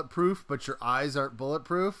he's bulletproof, but your eyes aren't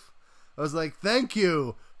bulletproof. I was like, thank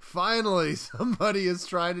you! Finally, somebody is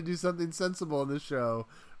trying to do something sensible in this show.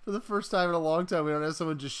 For the first time in a long time, we don't have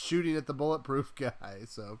someone just shooting at the bulletproof guy.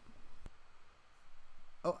 So,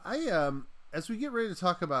 as we get ready to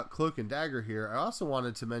talk about Cloak and Dagger here, I also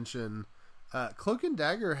wanted to mention Cloak and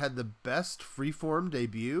Dagger had the best freeform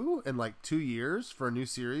debut in like 2 years for a new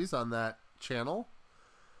series on that channel,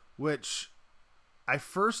 which I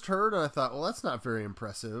first heard and I thought, well, that's not very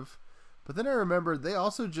impressive. But then I remembered they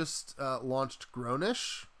also just launched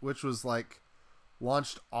Grownish, which was like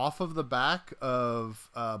launched off of the back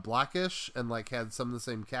of Blackish and like had some of the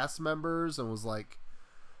same cast members and was like,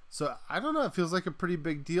 so I don't know, it feels like a pretty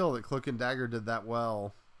big deal that Cloak and Dagger did that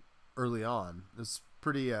well early on. It's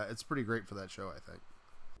pretty great for that show, I think.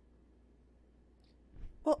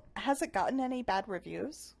 Well, has it gotten any bad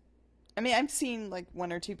reviews? I mean, I've seen like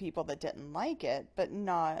 1 or 2 people that didn't like it, but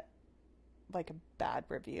not like a bad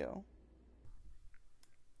review.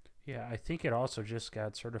 Yeah, I think it also just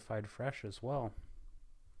got certified fresh as well.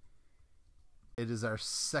 It is our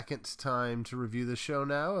second time to review the show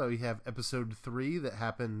now. We have episode 3 that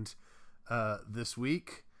happened this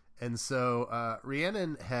week. And so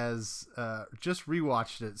Rhiannon has just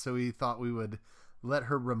rewatched it, so we thought we would let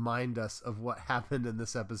her remind us of what happened in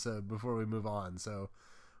this episode before we move on. So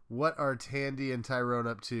what are Tandy and Tyrone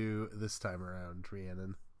up to this time around,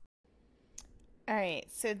 Rhiannon? All right,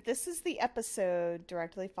 so this is the episode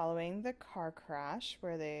directly following the car crash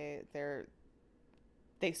where they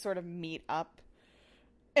sort of meet up.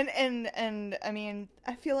 And I mean,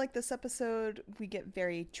 I feel like this episode we get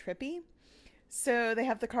very trippy. So they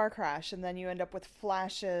have the car crash, and then you end up with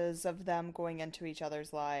flashes of them going into each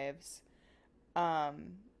other's lives.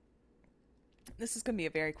 This is going to be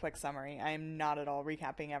a very quick summary. I am not at all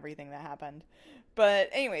recapping everything that happened. But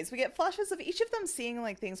anyways, we get flashes of each of them seeing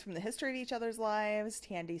like things from the history of each other's lives.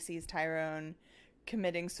 Tandy sees Tyrone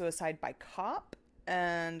committing suicide by cop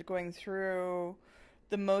and going through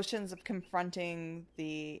the motions of confronting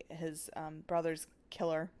his brother's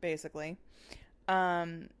killer, basically.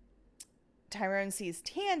 Tyrone sees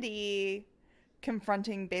Tandy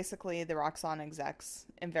confronting basically the Roxxon execs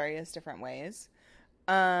in various different ways.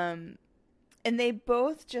 And they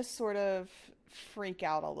both just sort of freak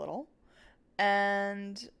out a little.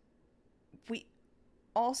 And we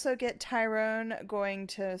also get Tyrone going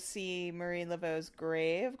to see Marie Laveau's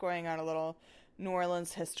grave, going on a little New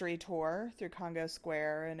Orleans history tour through Congo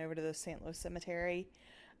Square and over to the St. Louis Cemetery.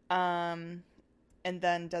 And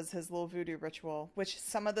then does his little voodoo ritual, which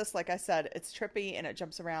some of this, like I said, it's trippy and it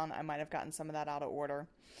jumps around. I might have gotten some of that out of order.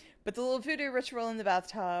 But the little voodoo ritual in the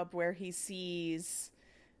bathtub where he sees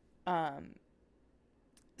some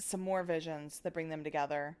more visions that bring them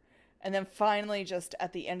together. And then finally, just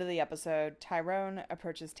at the end of the episode, Tyrone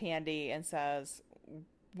approaches Tandy and says,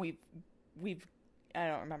 we've, I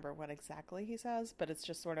don't remember what exactly he says, but it's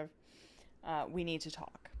just sort of, we need to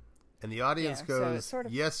talk. And the audience goes, so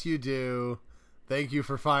yes, you do. Thank you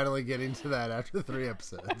for finally getting to that after 3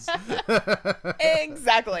 episodes.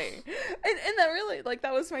 Exactly. And that really, like,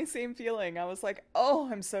 that was my same feeling. I was like, oh,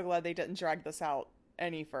 I'm so glad they didn't drag this out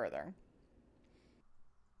any further.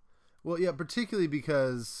 Well, yeah, particularly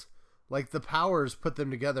because, like, the powers put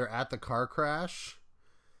them together at the car crash.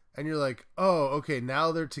 And you're like, oh, okay,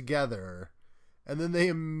 now they're together. And then they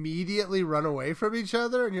immediately run away from each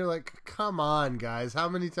other. And you're like, come on, guys. How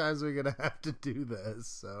many times are we going to have to do this?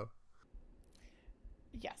 So...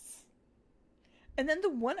 Yes. And then the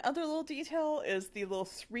one other little detail is the little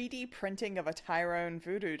 3D printing of a Tyrone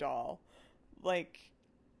voodoo doll. Like,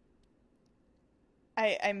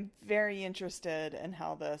 I'm very interested in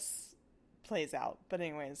how this plays out. But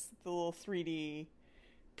anyways, the little 3D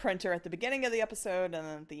printer at the beginning of the episode, and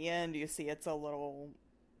then at the end you see it's a little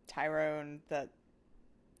Tyrone that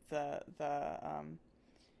the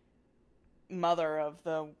mother of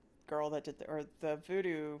the girl that did the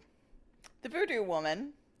voodoo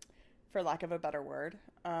woman, for lack of a better word,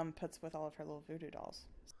 puts with all of her little voodoo dolls.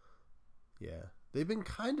 Yeah. They've been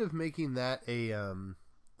kind of making that a,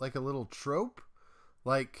 like a little trope.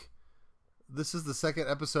 Like, this is the second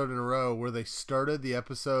episode in a row where they started the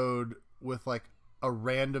episode with, like, a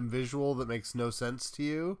random visual that makes no sense to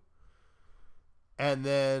you. And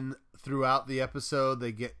then throughout the episode,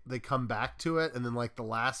 they come back to it. And then, like, the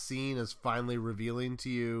last scene is finally revealing to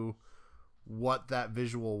you what that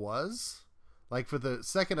visual was. Like, for the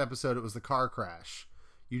second episode, it was the car crash.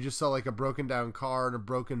 You just saw, like, a broken down car and a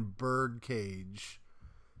broken bird cage.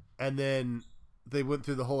 And then they went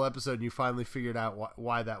through the whole episode and you finally figured out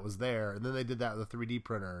why that was there. And then they did that with a 3D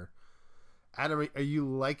printer. Adam, are you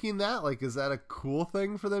liking that? Like, is that a cool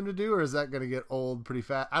thing for them to do, or is that going to get old pretty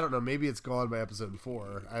fast? I don't know. Maybe it's gone by episode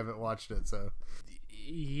 4. I haven't watched it, so.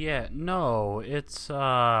 Yeah, no, it's,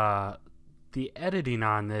 the editing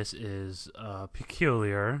on this is,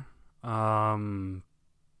 peculiar. That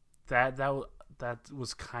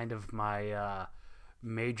was kind of my,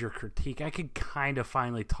 major critique. I could kind of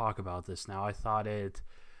finally talk about this now. I thought it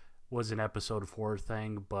was an episode 4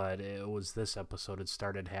 thing, but it was this episode it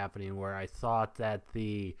started happening where I thought that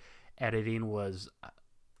the editing was,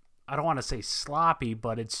 I don't want to say sloppy,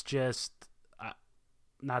 but it's just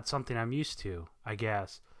not something I'm used to, I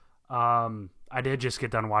guess. I did just get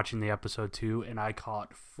done watching the episode 2, and I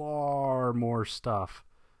caught far more stuff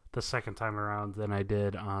the second time around than I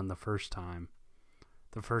did on the first time.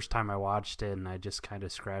 The first time I watched it, and I just kind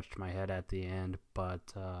of scratched my head at the end, but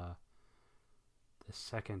the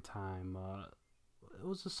second time, it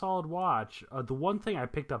was a solid watch. The one thing I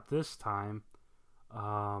picked up this time,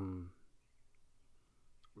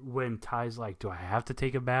 when Ty's like, do I have to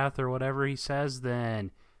take a bath or whatever he says,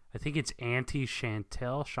 then I think it's Auntie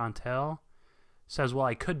Chantel says, well,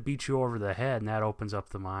 I could beat you over the head, and that opens up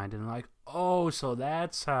the mind. And I'm like, oh, so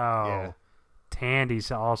that's how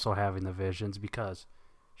Tandy's also having the visions, because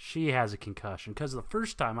she has a concussion. Because the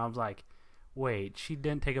first time I was like, wait, she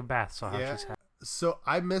didn't take a bath, so how she's having. So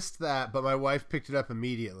I missed that, but my wife picked it up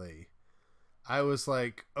immediately. I was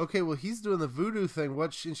like, okay, well, he's doing the voodoo thing.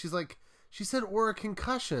 And she's like, she said, or a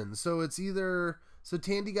concussion. So it's either, so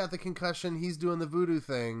Tandy got the concussion, he's doing the voodoo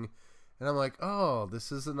thing. And I'm like, oh,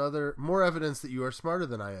 this is more evidence that you are smarter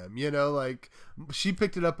than I am. You know, like, she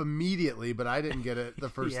picked it up immediately, but I didn't get it the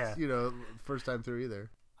first, first time through either.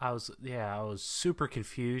 I was super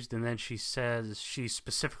confused, and then she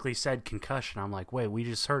specifically said concussion. I'm like, wait, we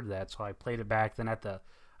just heard that, so I played it back. Then I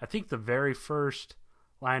think the very first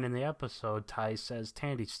line in the episode, Ty says,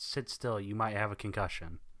 Tandy, sit still, you might have a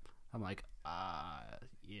concussion. I'm like,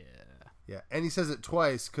 yeah. Yeah, and he says it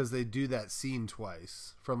twice because they do that scene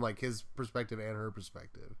twice, from, like, his perspective and her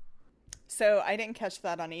perspective. So I didn't catch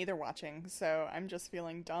that on either watching, so I'm just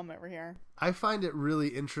feeling dumb over here. I find it really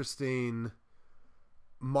interesting.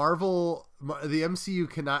 Marvel, the MCU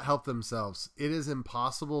cannot help themselves. It is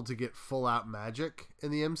impossible to get full out magic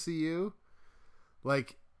in the MCU.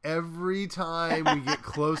 Like, every time we get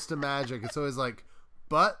close to magic, it's always like,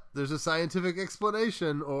 but there's a scientific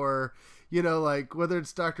explanation, or, like, whether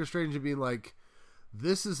it's Doctor Strange being like,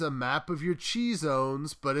 this is a map of your chi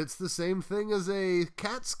zones, but it's the same thing as a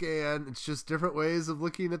CAT scan. It's just different ways of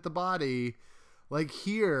looking at the body. Like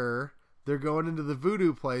here, they're going into the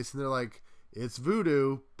voodoo place and they're like, it's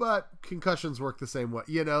voodoo, but concussions work the same way.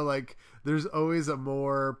 You know, like there's always a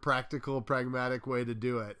more practical, pragmatic way to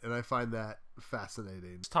do it. And I find that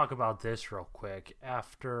fascinating. Let's talk about this real quick.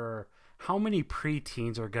 After how many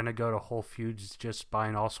preteens are going to go to Whole Foods just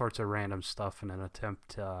buying all sorts of random stuff in an attempt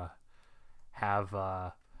to have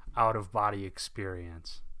out-of-body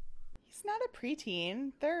experience? He's not a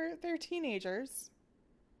preteen. They're teenagers.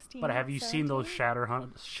 But have you seen those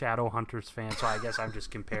Shadowhunters fans? So I guess I'm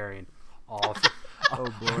just comparing all. Oh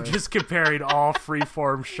boy! I'm just comparing all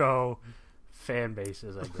Freeform show fan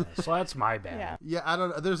bases, I guess. So that's my bad. Yeah, I don't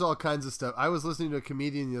know. There's all kinds of stuff. I was listening to a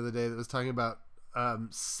comedian the other day that was talking about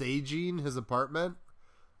saging his apartment.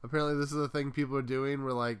 Apparently, this is a thing people are doing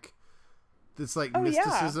where like it's like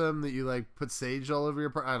mysticism that you like put sage all over your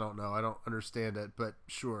apartment. I don't know. I don't understand it, but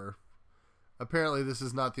sure. Apparently, this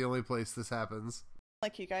is not the only place this happens.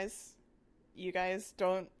 Like you guys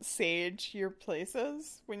don't sage your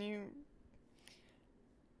places when you.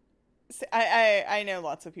 I know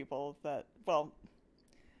lots of people that. Well,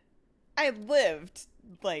 I lived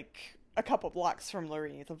like a couple blocks from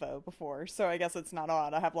Louis Laveau before, so I guess it's not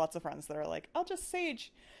odd. I have lots of friends that are like, I'll just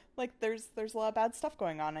sage. Like, there's a lot of bad stuff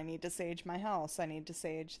going on. I need to sage my house. I need to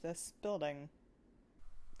sage this building.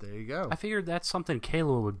 There you go. I figured that's something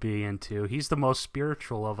Kayla would be into. He's the most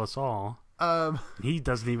spiritual of us all. He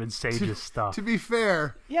doesn't even sage his stuff. To be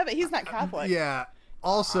fair. Yeah, but he's not Catholic. Yeah.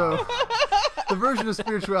 Also, the version of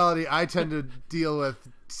spirituality I tend to deal with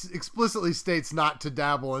explicitly states not to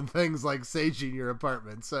dabble in things like saging your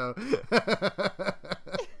apartment. So.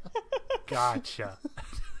 Gotcha.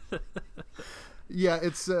 Yeah,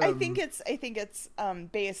 it's. I think it's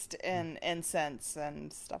based in incense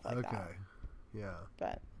and stuff like that. Okay. Yeah.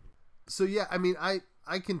 But. So yeah, I mean, I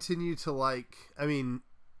continue to like. I mean,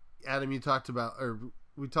 Adam, we talked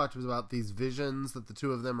about these visions that the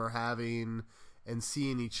two of them are having, and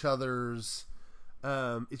seeing each other's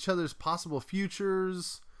possible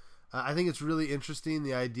futures. I think it's really interesting,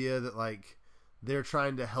 the idea that like they're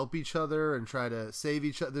trying to help each other and try to save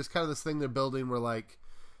each other. There's kind of this thing they're building where like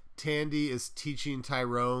Tandy is teaching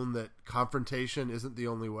Tyrone that confrontation isn't the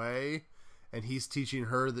only way, and he's teaching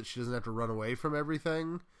her that she doesn't have to run away from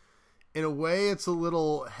everything. In a way, it's a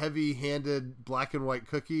little heavy-handed black and white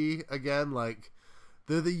cookie again, like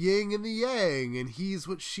they're the yin and the yang, and he's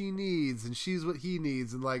what she needs and she's what he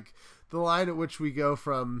needs, and like the line at which we go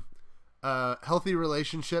from a healthy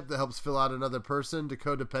relationship that helps fill out another person to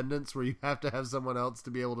codependence where you have to have someone else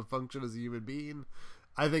to be able to function as a human being,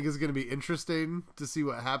 I think is going to be interesting to see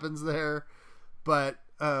what happens there. But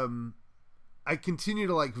I continue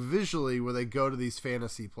to like visually where they go to these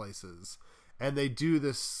fantasy places and they do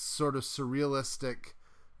this sort of surrealistic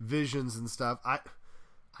visions and stuff.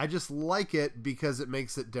 I just like it because it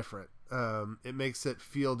makes it different. It makes it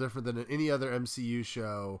feel different than any other MCU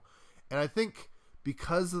show. And I think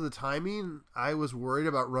because of the timing, I was worried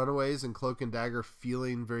about Runaways and Cloak and Dagger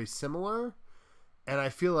feeling very similar. And I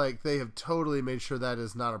feel like they have totally made sure that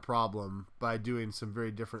is not a problem by doing some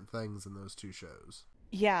very different things in those two shows.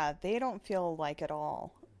 Yeah, they don't feel alike at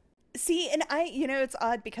all. See, and it's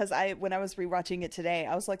odd because when I was rewatching it today,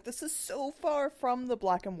 I was like, this is so far from the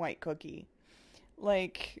black and white cookie.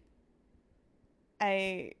 Like,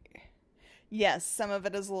 yes, some of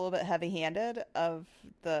it is a little bit heavy-handed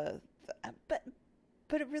but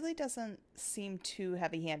it really doesn't seem too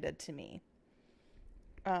heavy-handed to me.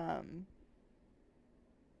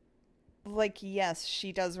 Like, yes,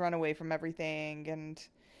 she does run away from everything and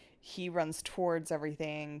he runs towards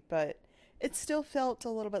everything, but it still felt a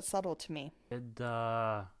little bit subtle to me.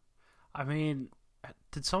 I mean,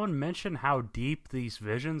 did someone mention how deep these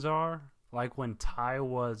visions are? Like when Ty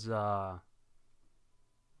was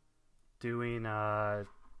doing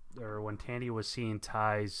or when Tandy was seeing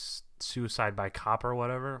Ty's Suicide by Cop or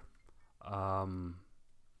whatever,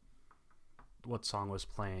 what song was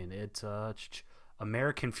playing? It's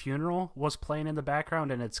American Funeral was playing in the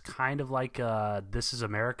background, and it's kind of like a This Is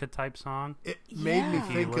America type song. It made me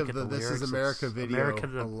think of the This Is America video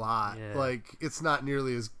a lot. Yeah. Like, it's not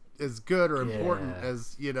nearly as good or important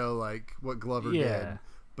as, like what Glover did.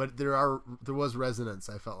 But there was resonance,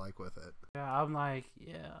 I felt like, with it. Yeah, I'm like,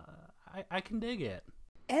 I can dig it.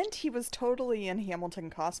 And he was totally in Hamilton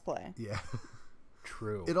cosplay. Yeah.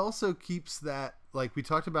 True. It also keeps that, like, we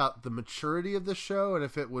talked about the maturity of the show and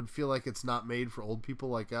if it would feel like it's not made for old people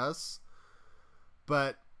like us.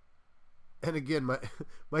 But, and again,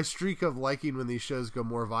 my streak of liking when these shows go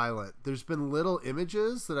more violent, there's been little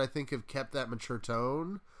images that I think have kept that mature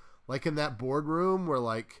tone. Like in that boardroom where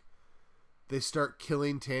like they start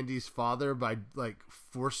killing Tandy's father by like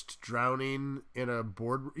forced drowning in a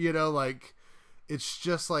board, like it's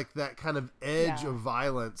just like that kind of edge of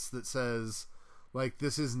violence that says like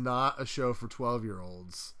this is not a show for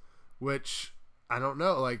 12-year-olds, which I don't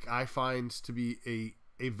know, like I find to be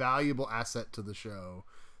a valuable asset to the show,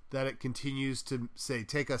 that it continues to say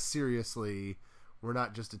take us seriously. We're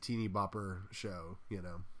not just a teeny bopper show,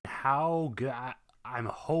 How good. I'm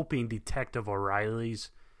hoping Detective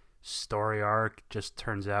O'Reilly's story arc just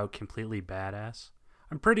turns out completely badass.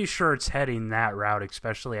 I'm pretty sure it's heading that route,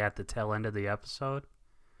 especially at the tail end of the episode.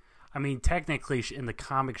 I mean, technically, in the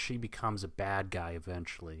comics, she becomes a bad guy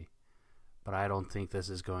eventually, but I don't think this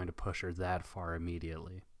is going to push her that far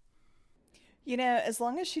immediately. As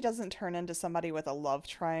long as she doesn't turn into somebody with a love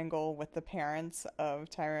triangle with the parents of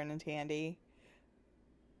Tyrone and Tandy,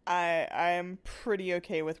 I'm pretty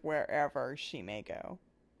okay with wherever she may go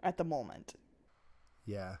at the moment.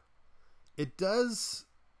 Yeah. It does.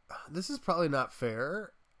 This is probably not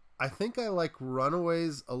fair. I think I like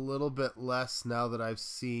Runaways a little bit less now that I've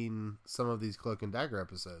seen some of these Cloak and Dagger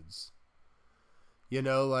episodes.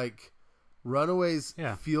 Like Runaways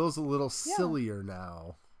feels a little sillier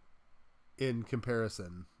now in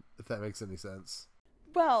comparison, if that makes any sense.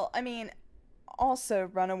 Well, I mean, also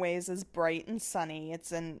Runaways is bright and sunny.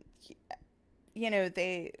 It's in,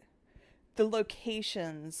 the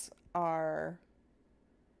locations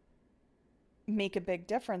make a big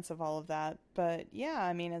difference of all of that. But yeah,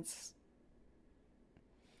 I mean,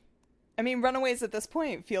 Runaways at this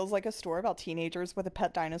point feels like a story about teenagers with a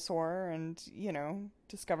pet dinosaur and,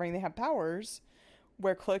 discovering they have powers,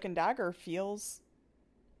 where Cloak and Dagger feels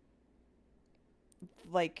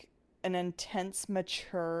like an intense,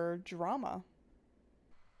 mature drama.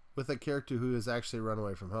 With a character who has actually run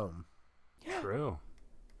away from home. True.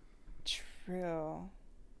 True.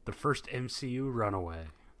 The first MCU runaway.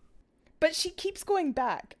 But she keeps going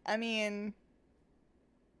back. I mean,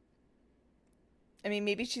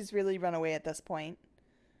 maybe she's really run away at this point.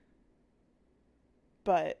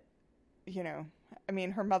 But,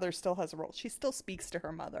 her mother still has a role. She still speaks to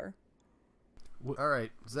her mother. All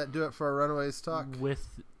right. Does that do it for our Runaways talk?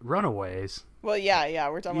 With Runaways? Well, yeah,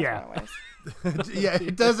 we're done with Runaways. Yeah,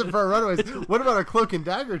 it does it for our Runaways. What about our Cloak and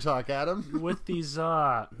Dagger talk, Adam? With these,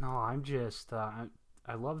 no, I'm just, I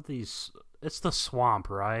love these. It's the swamp,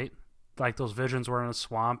 right? Like those visions were in a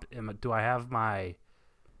swamp. Do I have my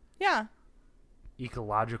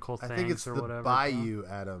ecological things? I think it's or the whatever, bayou,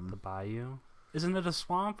 Adam. The bayou? Isn't it a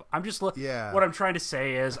swamp? I'm just what I'm trying to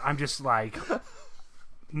say is I'm just like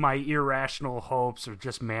my irrational hopes are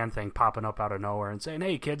just Man-Thing popping up out of nowhere and saying,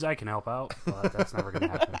 "Hey kids, I can help out," but that's never going to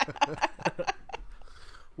happen.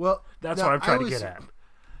 Well, that's what I'm trying to get at.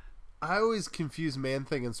 I always confuse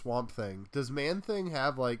Man-Thing and Swamp Thing. Does Man-Thing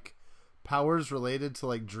have like powers related to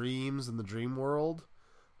like dreams in the dream world?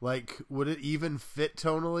 Like, would it even fit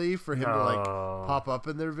tonally for him to like pop up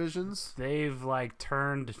in their visions? They've like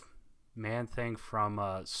turned Man-Thing from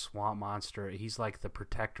a swamp monster. He's like the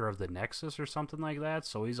protector of the Nexus or something like that.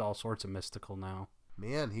 So he's all sorts of mystical now.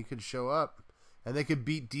 Man, he could show up, and they could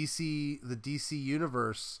beat the DC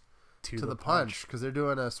universe to the punch because they're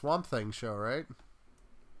doing a Swamp Thing show, right?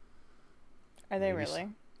 Are they really?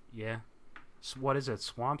 Yeah. So what is it?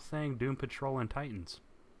 Swamp Thing, Doom Patrol, and Titans.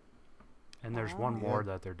 And there's one more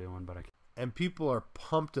that they're doing, but I can't. And people are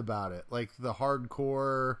pumped about it. Like the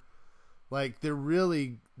hardcore, like they're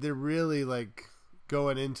really like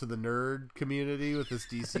going into the nerd community with this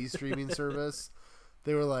DC streaming service.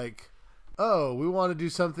 They were like, "Oh, we want to do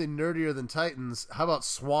something nerdier than Titans. How about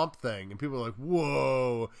Swamp Thing?" And people are like,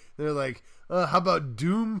 "Whoa!" And they're like, "How about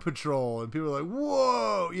Doom Patrol?" And people are like,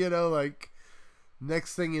 "Whoa!" Like.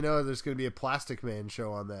 Next thing you know, there's going to be a Plastic Man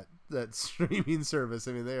show on that streaming service.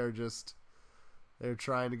 I mean, they're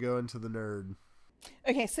trying to go into the nerd.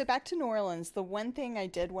 Okay, so back to New Orleans. The one thing I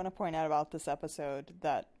did want to point out about this episode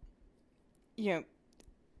that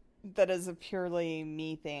is a purely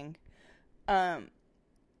me thing.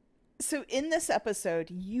 So in this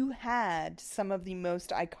episode, you had some of the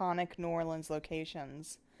most iconic New Orleans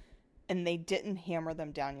locations, and they didn't hammer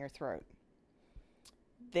them down your throat.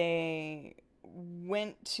 They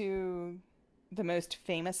went to the most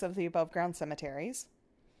famous of the above-ground cemeteries.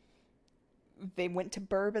 They went to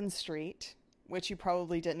Bourbon Street, which you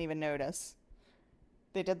probably didn't even notice.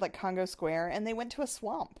 They did like Congo Square, and they went to a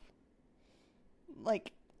swamp.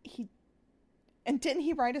 Like, didn't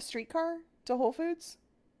he ride a streetcar to Whole Foods?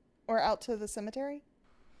 Or out to the cemetery?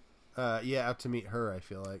 Yeah, out to meet her, I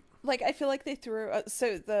feel like. Like, I feel like they threw...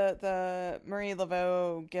 so the Marie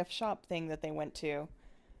Laveau gift shop thing that they went to,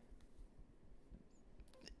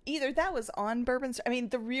 Either that was on Bourbon Street. I mean,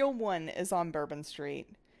 the real one is on Bourbon Street.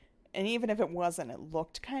 And even if it wasn't, it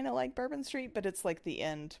looked kind of like Bourbon Street, but it's like the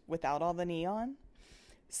end without all the neon.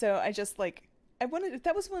 So I just like, I wanted,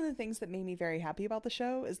 that was one of the things that made me very happy about the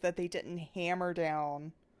show is that they didn't hammer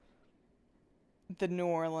down the New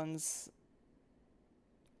Orleans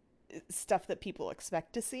stuff that people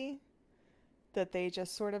expect to see, that they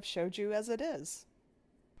just sort of showed you as it is.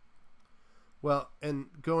 Well, and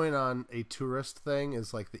going on a tourist thing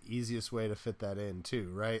is like the easiest way to fit that in too,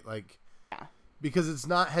 right? Like, Yeah. because it's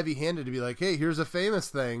not heavy-handed to be like, hey, here's a famous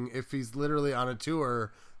thing if he's literally on a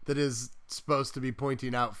tour that is supposed to be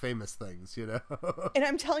pointing out famous things, you know? And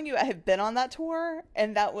I'm telling you, I have been on that tour,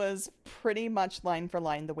 and that was pretty much line for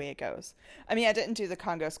line the way it goes. I mean, I didn't do the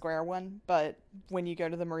Congo Square one, but when you go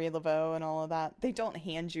to the Marie Laveau and all of that, they don't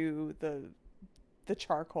hand you the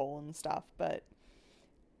charcoal and stuff, but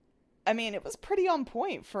I mean, it was pretty on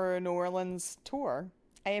point for a New Orleans tour.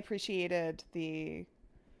 I appreciated the,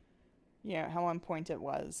 you know, how on point it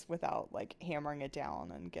was without like hammering it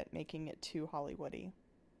down and making it too Hollywoody.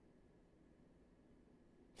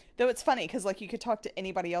 Though it's funny because like you could talk to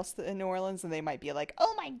anybody else in New Orleans and they might be like,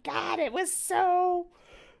 "Oh my God, it was so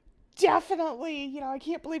definitely, you know, I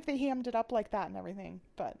can't believe they hammed it up like that and everything."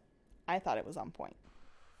 But I thought it was on point.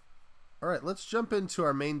 All right, let's jump into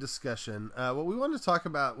our main discussion. What we want to talk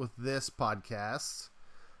about with this podcast,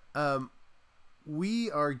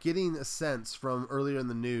 we are getting a sense from earlier in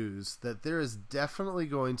the news that there is definitely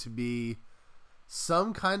going to be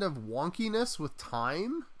some kind of wonkiness with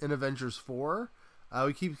time in Avengers 4.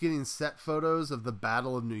 We keep getting set photos of the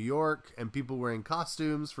Battle of New York and people wearing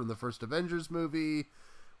costumes from the first Avengers movie.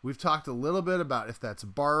 We've talked a little bit about if that's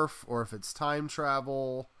barf or if it's time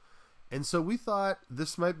travel. And so we thought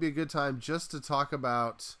this might be a good time just to talk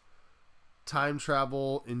about time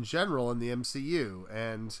travel in general in the MCU.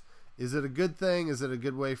 And is it a good thing? Is it a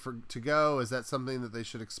good way to go? Is that something that they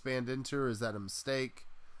should expand into, or is that a mistake?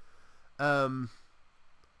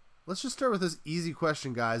 Let's just start with this easy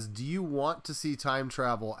question, guys. Do you want to see time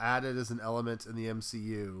travel added as an element in the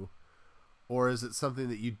MCU, or is it something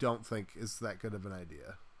that you don't think is that good of an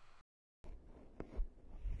idea?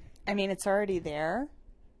 I mean, it's already there.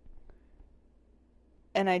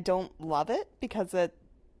 And I don't love it because it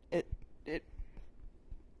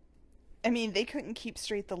I mean, they couldn't keep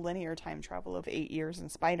straight the linear time travel of 8 years in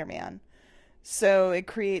Spider-Man. So it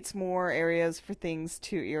creates more areas for things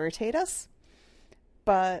to irritate us.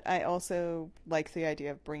 But I also like the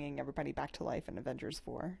idea of bringing everybody back to life in Avengers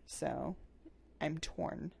 4. So I'm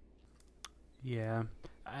torn. Yeah.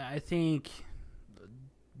 I think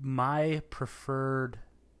my preferred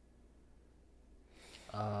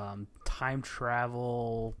time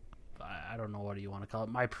travel, I don't know what do you want to call it,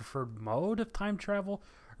 my preferred mode of time travel,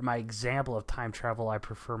 or my example of time travel I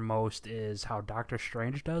prefer most is how Doctor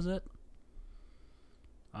Strange does it.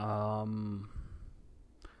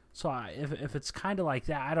 So if it's kind of like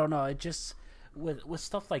that, I don't know, it just, with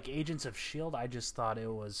stuff like Agents of S.H.I.E.L.D., I just thought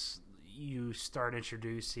it was, you start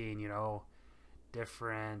introducing, you know,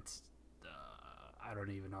 different, I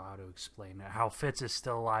don't even know how to explain it. How Fitz is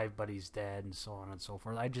still alive, but he's dead, and so on and so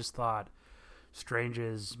forth. I just thought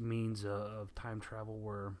Strange's means of time travel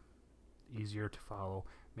were easier to follow.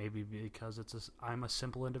 Maybe because I'm a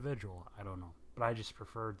simple individual. I don't know. But I just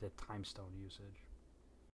preferred the time stone usage.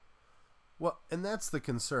 Well, and that's the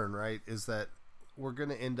concern, right? Is that we're going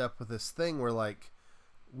to end up with this thing where, like,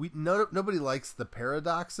 nobody likes the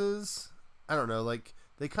paradoxes. I don't know, like,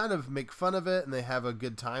 they kind of make fun of it and they have a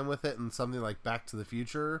good time with it in something like Back to the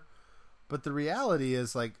Future. But the reality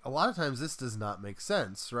is, like, a lot of times this does not make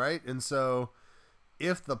sense, right? And so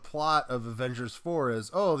if the plot of Avengers 4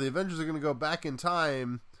 is, oh, the Avengers are going to go back in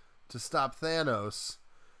time to stop Thanos,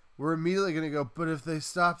 we're immediately going to go, but if they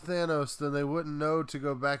stop Thanos, then they wouldn't know to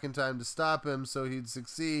go back in time to stop him, so he'd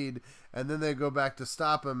succeed. And then they'd go back to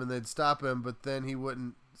stop him, and they'd stop him, but then he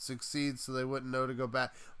wouldn't succeed, so they wouldn't know to go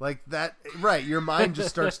back. Like that, right, your mind just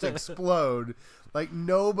starts to explode. Like,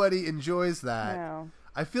 nobody enjoys that. No.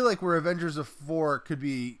 I feel like where Avengers of 4 could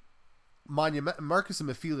be monumental, Marcus and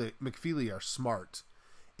McFeely are smart.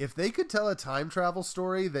 If they could tell a time travel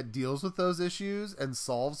story that deals with those issues and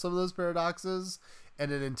solves some of those paradoxes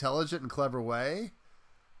in an intelligent and clever way,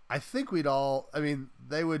 I think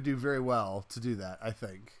they would do very well to do that, I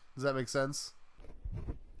think. Does that make sense?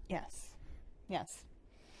 Yes. Yes.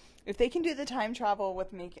 If they can do the time travel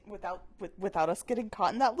without us getting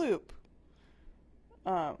caught in that loop,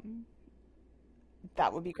 that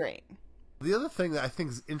would be great. The other thing that I think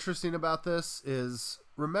is interesting about this is,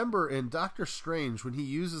 remember in Doctor Strange, when he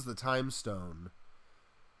uses the Time Stone,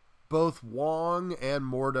 both Wong and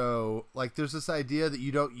Mordo, like, there's this idea that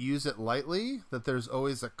you don't use it lightly, that there's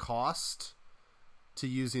always a cost to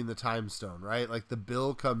using the time stone, right? Like, the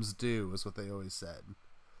bill comes due is what they always said.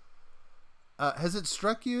 Has it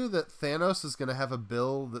struck you that Thanos is going to have a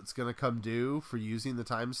bill that's going to come due for using the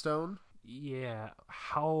time stone? Yeah.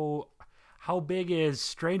 How big is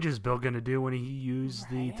Strange's bill going to do when he used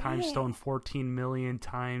the time stone 14 million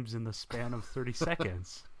times in the span of 30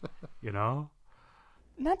 seconds? You know?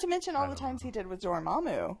 Not to mention all the times he did with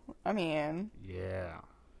Dormammu. I mean... Yeah.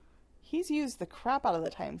 He's used the crap out of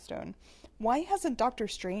the time stone. Why hasn't Doctor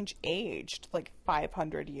Strange aged like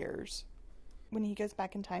 500 years? When he goes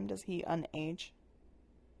back in time, does he unage?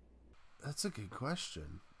 That's a good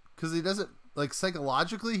question. Because he doesn't, like,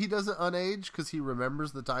 psychologically he doesn't unage because he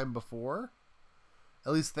remembers the time before.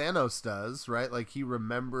 At least Thanos does, right? Like, he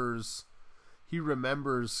remembers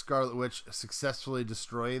Scarlet Witch successfully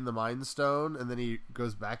destroying the Mind Stone, and then he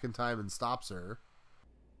goes back in time and stops her.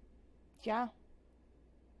 Yeah.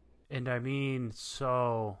 And I mean,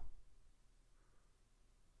 so...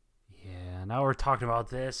 Yeah, now we're talking about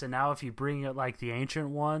this, and now if you bring it like the Ancient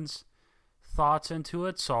Ones thoughts into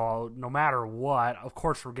it, so no matter what, of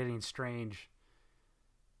course we're getting Strange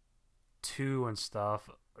 2 and stuff,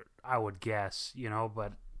 I would guess, you know,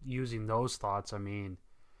 but using those thoughts, I mean,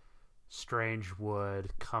 Strange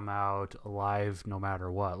would come out alive no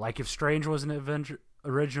matter what. Like, if Strange was an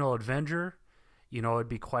original Avenger, you know, it'd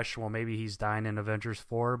be questionable. Maybe he's dying in Avengers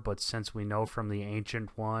 4, but since we know from the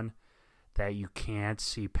Ancient One that you can't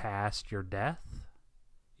see past your death,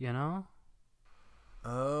 you know?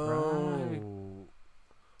 Oh. Right.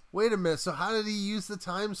 Wait a minute. So how did he use the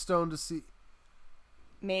time stone to see?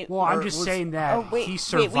 Well, I'm just saying that he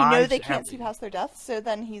survived. Wait, we know they can't see past their death, so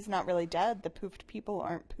then he's not really dead. The poofed people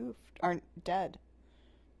aren't dead.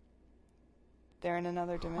 They're in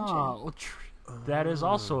another dimension. Oh, well, that is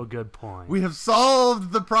also a good point. We have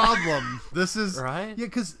solved the problem. This is right. Yeah,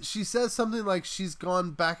 because she says something like she's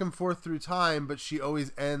gone back and forth through time, but she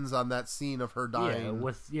always ends on that scene of her dying.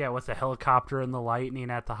 With the helicopter and the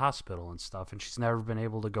lightning at the hospital and stuff, and she's never been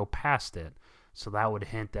able to go past it. So that would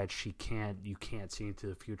hint that you can't see into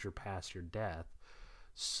the future past your death.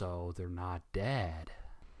 So they're not dead.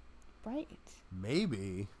 Right.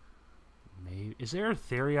 Maybe. Is there a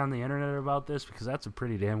theory on the internet about this? Because that's a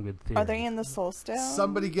pretty damn good theory. Are they in the Soul Stone?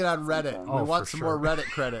 Somebody get on Reddit. We want some more Reddit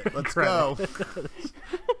credit. Let's go.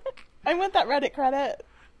 I want that Reddit credit.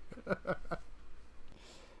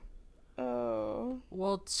 Oh.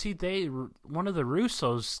 Well, see, one of the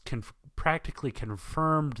Russos practically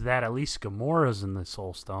confirmed that at least Gamora's in the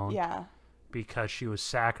Soul Stone. Yeah. Because she was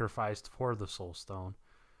sacrificed for the Soul Stone.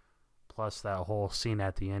 Plus, that whole scene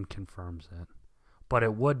at the end confirms it. But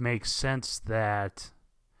it would make sense that...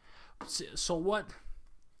 So what...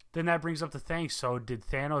 Then that brings up the thing. So did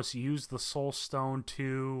Thanos use the Soul Stone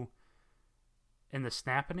in the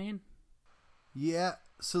Snapping? Yeah,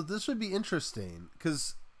 so this would be interesting.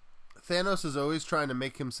 Because Thanos is always trying to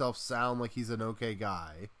make himself sound like he's an okay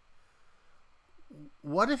guy.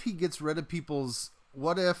 What if he gets rid of people's...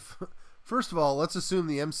 What if... First of all, let's assume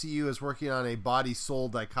the MCU is working on a body-soul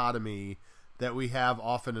dichotomy that we have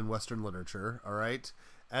often in Western literature, all right?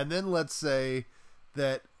 And then let's say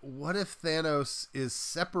that what if Thanos is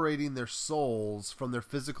separating their souls from their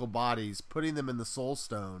physical bodies, putting them in the Soul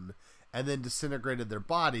Stone, and then disintegrated their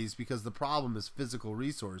bodies because the problem is physical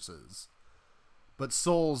resources. But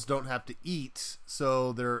souls don't have to eat,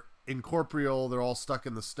 so they're incorporeal, they're all stuck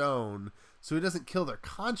in the stone, so he doesn't kill their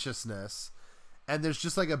consciousness, and there's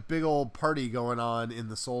just like a big old party going on in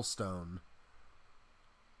the Soul Stone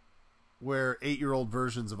where 8-year-old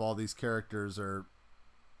versions of all these characters are,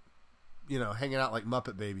 you know, hanging out like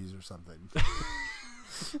Muppet Babies or something.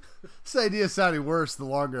 This idea is sounding worse the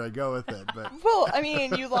longer I go with it. But well, I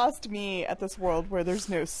mean, you lost me at this world where there's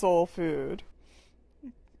no soul food.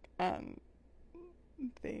 And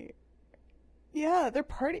they're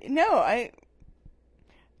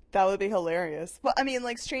that would be hilarious. Well, I mean,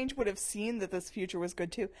 like, Strange would have seen that this future was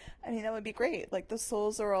good, too. I mean, that would be great. Like, the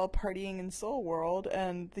souls are all partying in Soul World,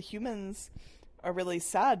 and the humans are really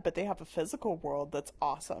sad, but they have a physical world that's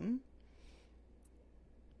awesome.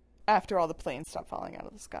 After all the planes stop falling out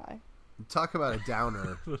of the sky. Talk about a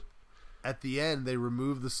downer. At the end, they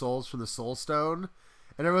remove the souls from the Soul Stone,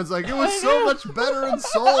 and everyone's like, it was so much better in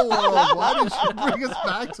Soul World. Why did you bring us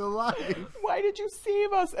back to life? Why did you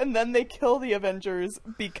save us? And then they kill the Avengers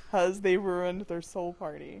because they ruined their soul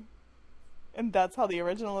party. And that's how the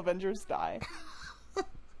original Avengers die.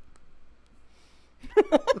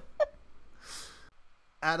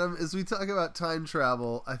 Adam, as we talk about time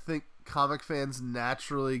travel, I think comic fans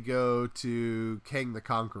naturally go to Kang the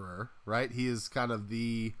Conqueror, right? He is kind of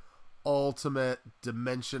the ultimate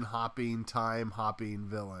dimension hopping, time hopping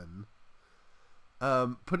villain.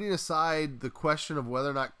 Putting aside the question of whether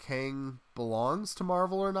or not Kang belongs to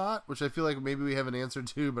Marvel or not, which I feel like maybe we have an answer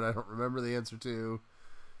to, but I don't remember the answer to.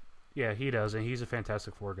 Yeah, he does, and he's a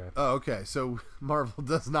Fantastic Four guy. Oh, okay. So Marvel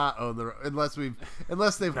does not own unless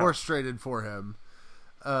they've horse traded for him.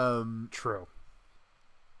 True.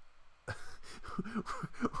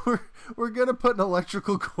 We're gonna put an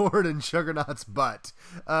electrical cord in Juggernaut's butt,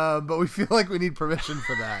 but we feel like we need permission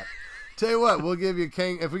for that. Tell you what, we'll give you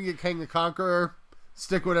Kang if we can get Kang the Conqueror.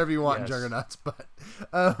 Stick whatever you want in Juggernaut's butt.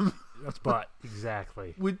 That's butt,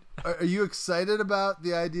 exactly. Are you excited about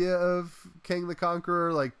the idea of Kang the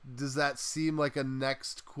Conqueror? Like, does that seem like a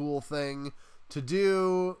next cool thing to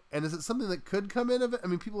do? And is it something that could come in of it? I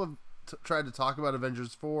mean, people have tried to talk about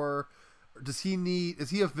Avengers 4. Is he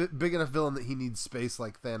a big enough villain that he needs space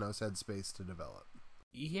like Thanos had space to develop?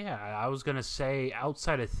 Yeah, I was going to say,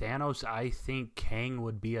 outside of Thanos, I think Kang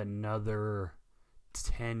would be another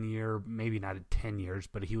 10-year, maybe not 10 years,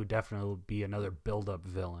 but he would definitely be another build-up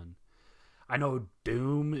villain. I know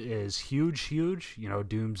Doom is huge. You know,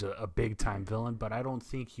 Doom's a big-time villain, but I don't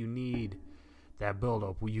think you need that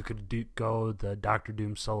build-up. You could go the Doctor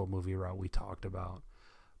Doom solo movie route we talked about.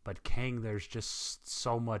 But Kang, there's just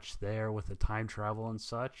so much there with the time travel and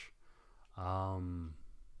such. I mean,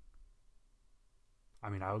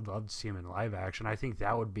 I would love to see him in live action. I think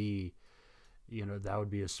that would be, that would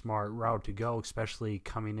be a smart route to go, especially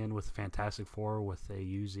coming in with Fantastic Four with they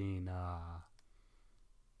used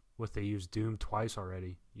Doom twice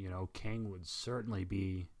already. Kang would certainly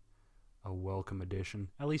be a welcome addition,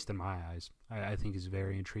 at least in my eyes. I think he's a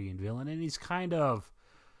very intriguing villain, and he's kind of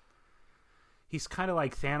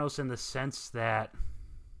like Thanos in the sense that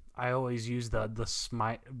I always use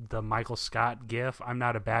the Michael Scott gif. I'm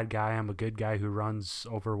not a bad guy. I'm a good guy who runs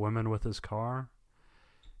over women with his car.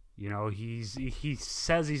 He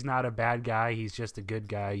says he's not a bad guy. He's just a good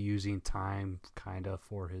guy using time kind of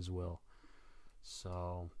for his will.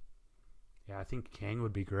 So, yeah, I think Kang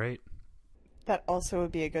would be great. That also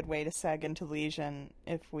would be a good way to seg into Legion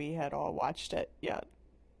if we had all watched it yet.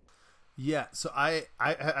 Yeah, so I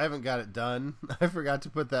haven't got it done. I forgot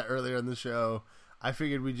to put that earlier in the show. I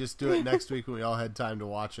figured we'd just do it next week when we all had time to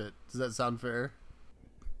watch it. Does that sound fair?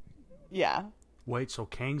 Yeah. Wait, so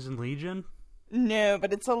Kang's in Legion? No,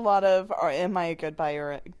 but it's a lot of, am I a good guy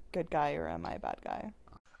or am I a bad guy?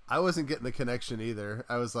 I wasn't getting the connection either.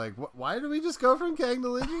 I was like, why did we just go from Kang to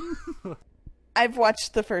Legion? I've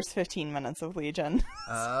watched the first 15 minutes of Legion.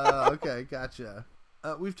 Okay, gotcha.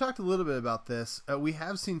 We've talked a little bit about this. We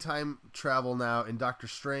have seen time travel now in Doctor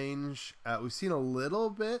Strange. We've seen a little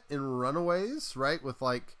bit in Runaways, right? With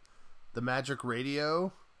like the magic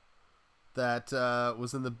radio that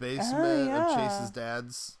was in the basement of Chase's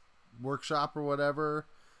dad's workshop or whatever.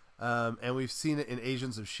 And we've seen it in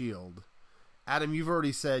Agents of S.H.I.E.L.D. Adam, you've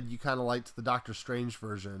already said you kind of liked the Doctor Strange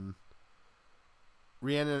version.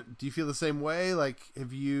 Rhiannon, do you feel the same way? Like,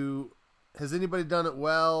 has anybody done it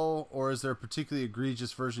well, or is there a particularly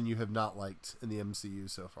egregious version you have not liked in the MCU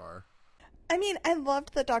so far? I mean, I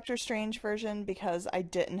loved the Doctor Strange version because I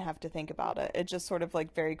didn't have to think about it. It just sort of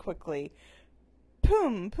like very quickly,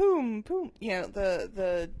 boom, boom, boom.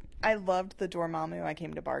 I loved the Dormammu I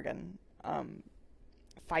Came to Bargain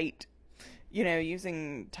fight.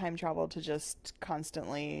 Using time travel to just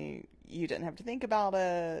constantly, you didn't have to think about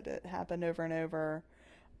it. It happened over and over.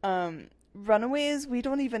 Runaways, we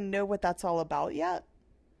don't even know what that's all about yet.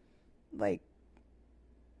 Like,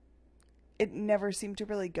 it never seemed to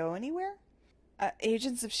really go anywhere.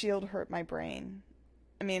 Agents of S.H.I.E.L.D. hurt my brain.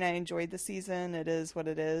 I mean, I enjoyed the season. It is what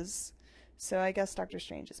it is. So I guess Doctor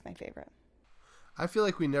Strange is my favorite. I feel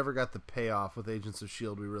like we never got the payoff with Agents of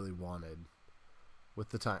S.H.I.E.L.D. we really wanted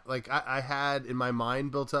with the time. Like, I had in my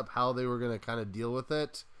mind built up how they were going to kind of deal with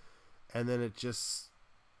it, and then it just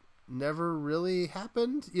never really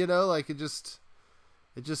happened, like it just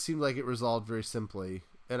seemed like it resolved very simply,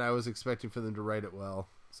 and I was expecting for them to write it well.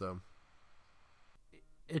 So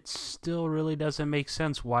it still really doesn't make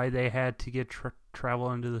sense why they had to get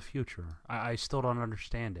travel into the future. I still don't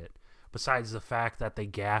understand it, besides the fact that they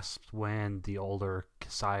gasped when the older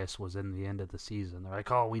Cassius was in the end of the season. They're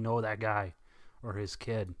like, oh, we know that guy or his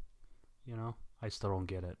kid. I still don't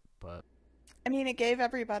get it, but I mean, it gave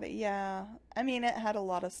everybody, yeah. I mean, it had a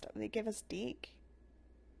lot of stuff. They gave us Deke.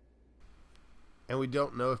 And we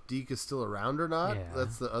don't know if Deke is still around or not. Yeah.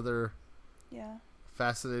 That's the other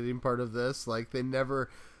fascinating part of this. Like, they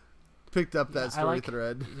never picked up that story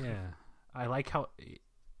thread. Yeah. I like how,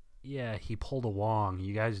 he pulled a Wong.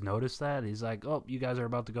 You guys notice that? He's like, oh, you guys are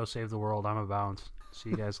about to go save the world. I'm about.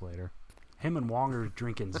 See you guys later. Him and Wong are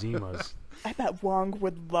drinking Zimas. I bet Wong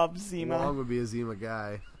would love Zima. Wong would be a Zima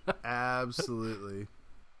guy. Absolutely.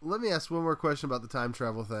 Let me ask one more question about the time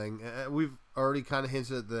travel thing. We've already kind of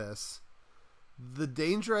hinted at this. The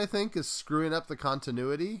danger, I think, is screwing up the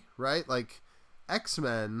continuity, right? Like,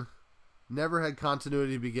 X-Men never had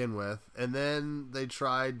continuity to begin with, and then they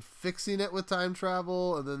tried fixing it with time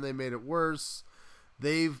travel, and then they made it worse.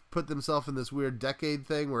 They've put themselves in this weird decade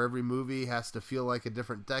thing where every movie has to feel like a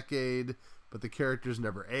different decade, but the characters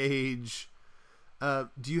never age. Do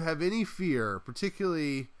you have any fear,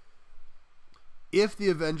 particularly if the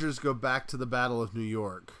Avengers go back to the Battle of New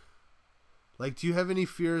York? Like, do you have any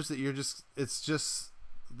fears that it's just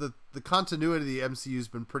the continuity of the MCU has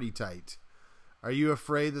been pretty tight? Are you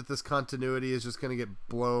afraid that this continuity is just going to get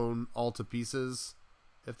blown all to pieces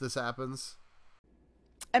if this happens?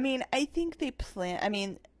 I mean, I think they plan. I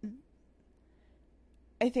mean,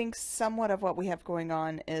 I think somewhat of what we have going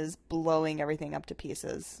on is blowing everything up to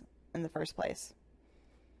pieces in the first place.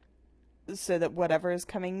 So that whatever is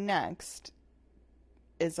coming next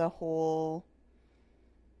is a whole.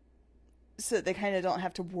 So they kind of don't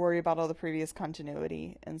have to worry about all the previous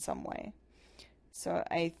continuity in some way. So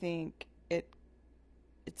I think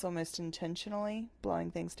it's almost intentionally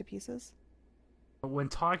blowing things to pieces. When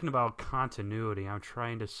talking about continuity, I'm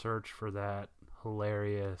trying to search for that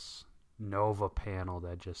hilarious Nova panel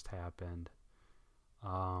that just happened.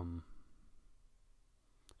 It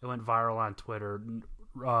went viral on Twitter.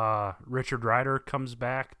 Richard Rider comes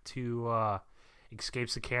back to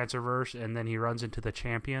escapes the Cancerverse, and then he runs into the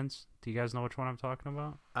Champions. Do you guys know which one I'm talking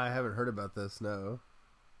about? I haven't heard about this, no.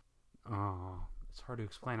 Oh, it's hard to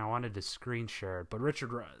explain. I wanted to screen share it, but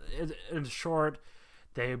in short,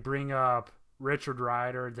 they bring up Richard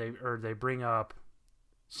Rider, they bring up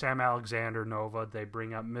Sam Alexander Nova, they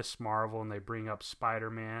bring up Miss Marvel, and they bring up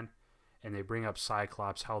Spider-Man, and they bring up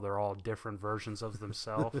Cyclops, how they're all different versions of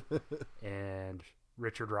themselves. And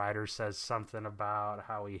Richard Rider says something about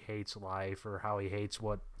how he hates life or how he hates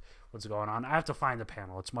what's going on. I have to find the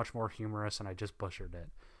panel. It's much more humorous, and I just butchered it.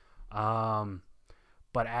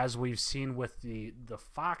 But as we've seen with the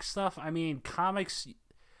Fox stuff, I mean, comics,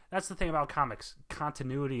 that's the thing about comics.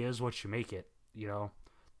 Continuity is what you make it. You know,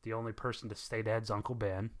 the only person to stay dead's Uncle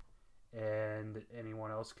Ben, and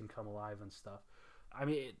anyone else can come alive and stuff. I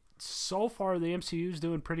mean, so far the MCU's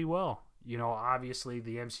doing pretty well. You know, obviously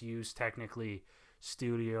the MCU's technically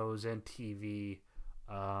studios and TV,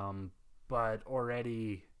 but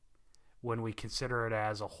already when we consider it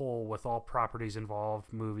as a whole with all properties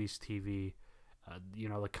involved, movies, TV, you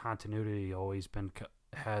know, the continuity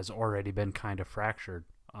has already been kind of fractured,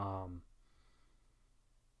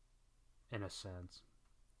 in a sense.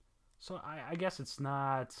 So I guess it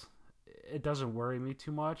doesn't worry me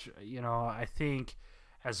too much. You know, I think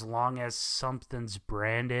as long as something's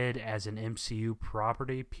branded as an MCU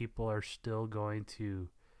property, people are still going to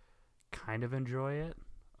kind of enjoy it.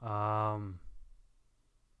 Yeah,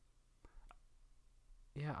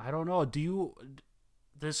 I don't know.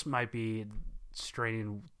 This might be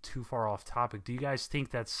straying too far off topic. Do you guys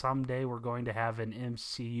think that someday we're going to have an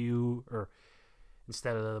MCU, or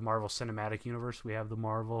instead of the Marvel Cinematic Universe, we have the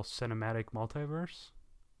Marvel Cinematic Multiverse?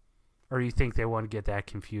 Or do you think they want to get that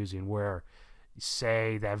confusing where,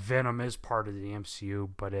 say, that Venom is part of the MCU,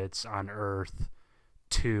 but it's on Earth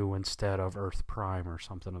 2 instead of Earth Prime or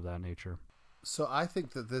something of that nature? So I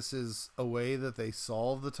think that this is a way that they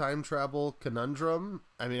solve the time travel conundrum.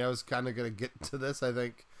 I mean, I was kind of going to get to this. I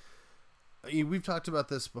think we've talked about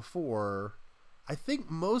this before. I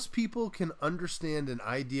think most people can understand an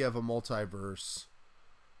idea of a multiverse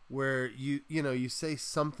where you say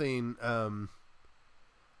something. I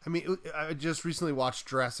mean, I just recently watched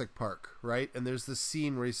Jurassic Park, right? And there's this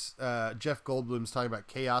scene where Jeff Goldblum's talking about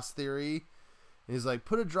chaos theory. And he's like,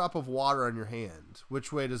 put a drop of water on your hand.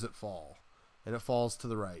 Which way does it fall? And it falls to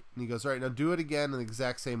the right. And he goes, all right, now do it again in the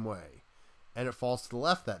exact same way. And it falls to the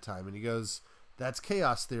left that time. And he goes, that's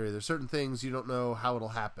chaos theory. There's certain things you don't know how it'll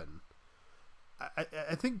happen.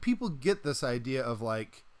 I think people get this idea of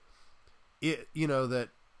like, that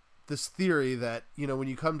this theory that, when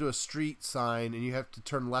you come to a street sign and you have to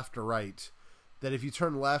turn left or right, that if you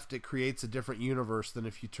turn left, it creates a different universe than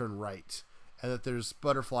if you turn right. And that there's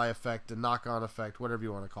butterfly effect and knock-on effect, whatever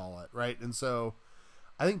you want to call it, right? And so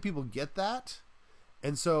I think people get that.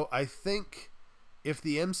 And so I think if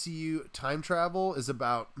the MCU time travel is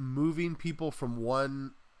about moving people from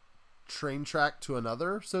one train track to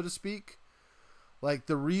another, so to speak, like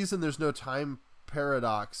the reason there's no time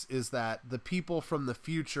paradox is that the people from the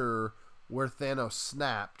future where Thanos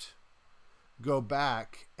snapped go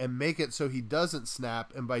back and make it so he doesn't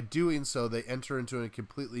snap, and by doing so they enter into a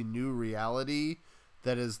completely new reality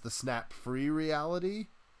that is the snap-free reality.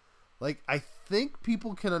 Like, I think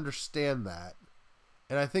people can understand that.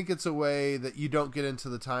 And I think it's a way that you don't get into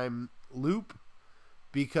the time loop,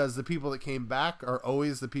 because the people that came back are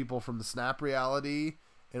always the people from the snap reality,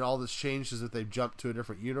 and all that's changed is that they've jumped to a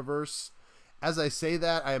different universe. As I say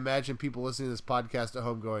that, I imagine people listening to this podcast at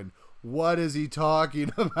home going, what is he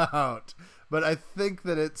talking about? But I think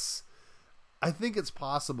it's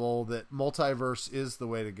possible that multiverse is the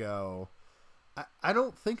way to go. I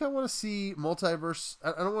don't think I want to see multiverse.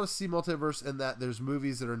 I don't want to see multiverse in that there's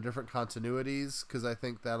movies that are in different continuities, because I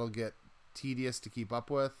think that'll get tedious to keep up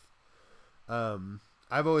with.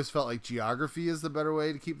 I've always felt like geography is the better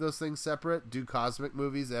way to keep those things separate. Do cosmic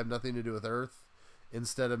movies that have nothing to do with Earth,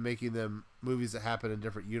 instead of making them movies that happen in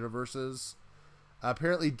different universes.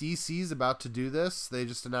 Apparently DC's about to do this. They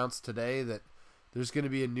just announced today that there's going to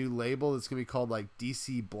be a new label that's going to be called like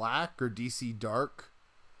DC Black or DC Dark.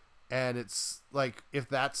 And it's like, if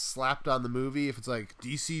that's slapped on the movie, if it's like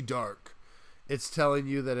DC Dark, it's telling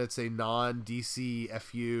you that it's a non-DC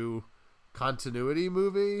FU continuity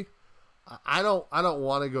movie. I don't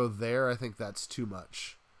want to go there. I think that's too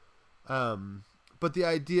much. But the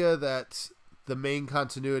idea that the main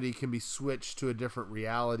continuity can be switched to a different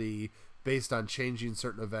reality based on changing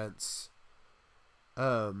certain events,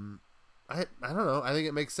 I don't know. I think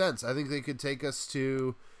it makes sense. I think they could take us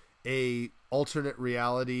to a alternate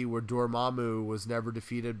reality where Dormammu was never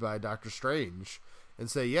defeated by Doctor Strange, and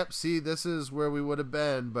say, yep, see, this is where we would have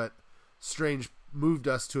been, but Strange moved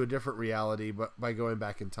us to a different reality but by going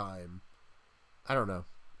back in time. I don't know.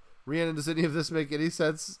 Rhiannon, does any of this make any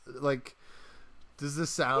sense? Like, does this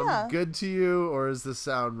sound good to you, or does this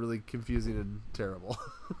sound really confusing and terrible?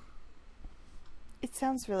 It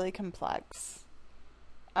sounds really complex.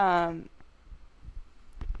 And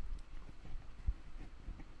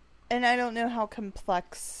I don't know how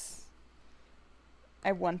complex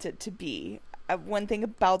I want it to be. One thing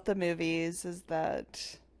about the movies is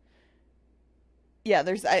that, yeah,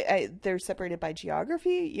 they're separated by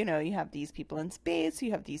geography. You know, you have these people in space,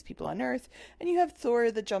 you have these people on Earth, and you have Thor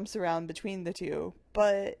that jumps around between the two.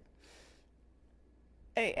 But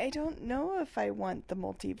I don't know if I want the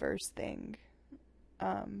multiverse thing.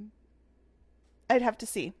 I'd have to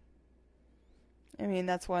see. I mean,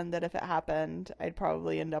 that's one that if it happened, I'd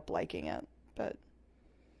probably end up liking it. But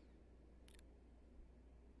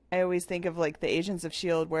I always think of like the Agents of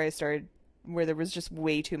S.H.I.E.L.D. where there was just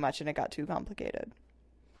way too much and it got too complicated.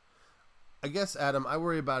 I guess, Adam, I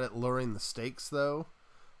worry about it lowering the stakes, though.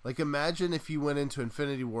 Like, imagine if you went into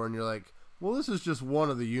Infinity War and you're like, well, this is just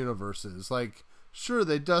one of the universes. Like, sure,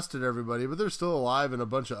 they dusted everybody, but they're still alive in a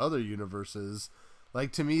bunch of other universes.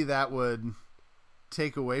 Like, to me, that would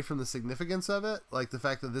take away from the significance of it. Like, the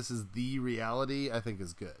fact that this is the reality, I think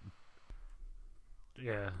is good.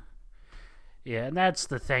 Yeah, and that's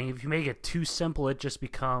the thing. If you make it too simple, it just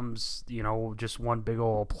becomes, just one big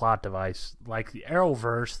old plot device. Like the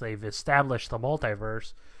Arrowverse, they've established the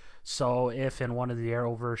multiverse. So if in one of the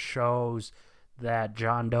Arrowverse shows that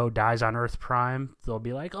John Doe dies on Earth Prime, they'll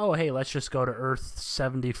be like, oh, hey, let's just go to Earth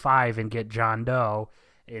 75 and get John Doe.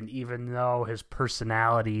 And even though his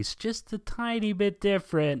personality's just a tiny bit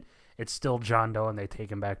different, it's still John Doe, and they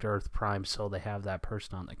take him back to Earth Prime, so they have that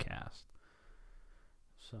person on the cast.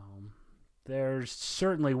 So there's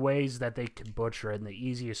certainly ways that they could butcher it, and the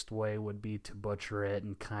easiest way would be to butcher it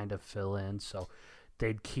and kind of fill in. So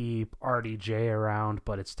they'd keep RDJ around,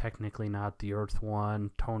 but it's technically not the Earth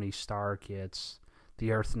 1 Tony Stark. It's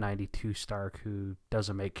the Earth 92 Stark who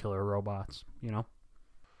doesn't make killer robots,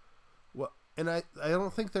 Well, and I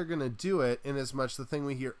don't think they're going to do it, in as much the thing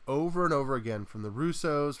we hear over and over again from the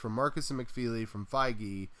Russos, from Marcus and McFeely, from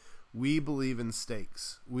Feige, we believe in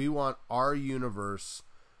stakes. We want our universe,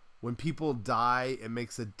 when people die, it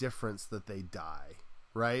makes a difference that they die,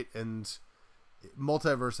 right? And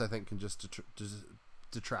multiverse, I think, can just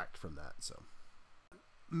detract from that. So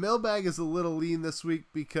mailbag is a little lean this week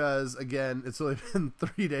because, again, it's only been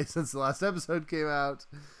 3 days since the last episode came out.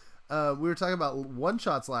 We were talking about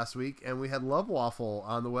one-shots last week, and we had Love Waffle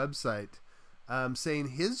on the website saying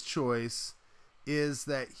his choice is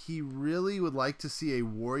that he really would like to see a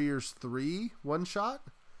Warriors 3 one-shot.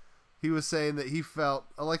 He was saying that he felt,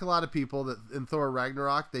 like a lot of people, that in Thor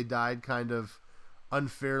Ragnarok, they died kind of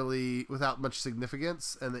unfairly, without much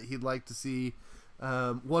significance, and that he'd like to see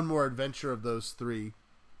one more adventure of those three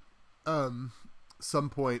some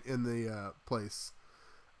point in the place.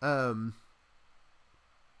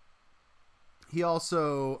 He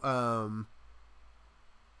also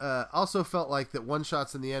felt like that one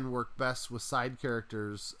shots in the end work best with side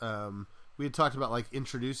characters. We had talked about like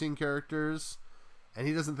introducing characters, And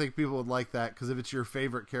he doesn't think people would like that because if it's your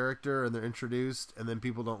favorite character and they're introduced and then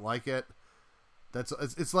people don't like it,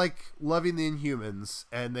 it's like loving the Inhumans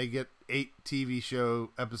and they get 8 TV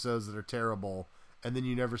show episodes that are terrible and then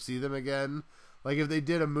you never see them again. Like if they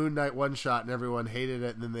did a Moon Knight one shot and everyone hated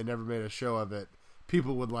it and then they never made a show of it,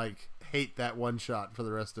 people would like hate that one shot for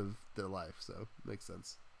the rest of their life. So it makes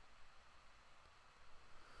sense.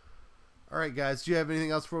 All right, guys, do you have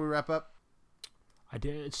anything else before we wrap up? I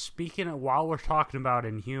did. Speaking of, while we're talking about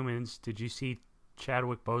Inhumans, did you see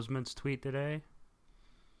Chadwick Boseman's tweet today?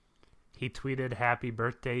 He tweeted happy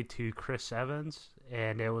birthday to Chris Evans,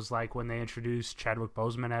 and it was like when they introduced Chadwick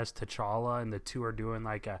Boseman as T'Challa, and the two are doing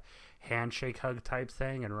like a handshake hug type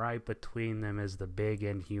thing, and right between them is the big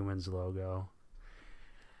Inhumans logo.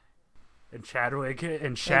 And Chadwick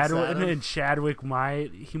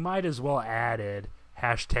might as well added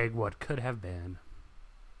hashtag what could have been.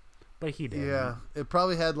 But he didn't. Yeah, it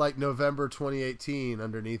probably had like November 2018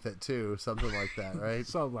 underneath it too, something like that, right?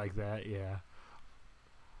 Something like that, yeah.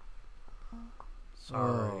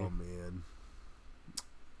 Sorry. Oh man,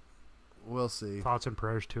 we'll see. Thoughts and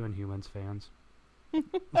prayers to Inhumans fans.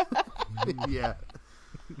 Yeah,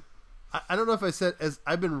 I don't know if I said, as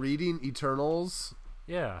I've been reading Eternals.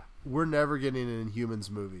 Yeah, we're never getting an Inhumans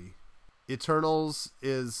movie. Eternals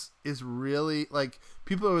is really like,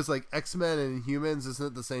 people are always like X-Men and Inhumans isn't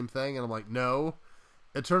it the same thing, and I'm like, no,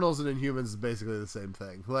 Eternals and Inhumans is basically the same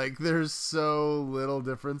thing. Like there's so little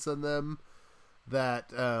difference in them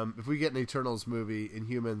that if we get an Eternals movie,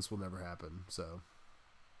 Inhumans will never happen. So,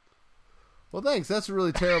 well, thanks. That's a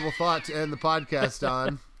really terrible thought to end the podcast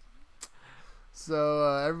on.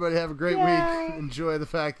 So everybody have a great week. Enjoy the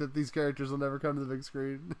fact that these characters will never come to the big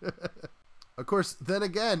screen. Of course, then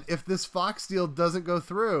again, if this Fox deal doesn't go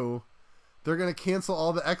through, they're going to cancel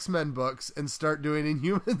all the X-Men books and start doing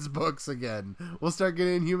Inhumans books again. We'll start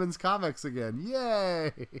getting Inhumans comics again.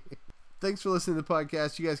 Yay! Thanks for listening to the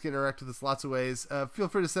podcast. You guys can interact with us lots of ways. Feel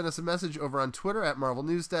free to send us a message over on Twitter at Marvel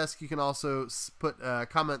News Desk. You can also put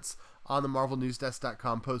comments on the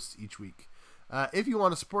MarvelNewsDesk.com posts each week. If you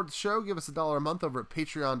want to support the show, give us $1 a month over at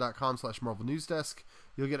patreon.com/MarvelNewsDesk.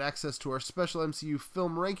 You'll get access to our special MCU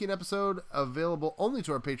film ranking episode, available only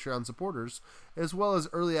to our Patreon supporters, as well as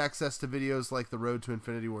early access to videos like the Road to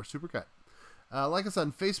Infinity War Supercut. Like us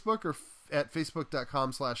on Facebook or at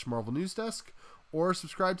facebook.com/MarvelNewsDesk, or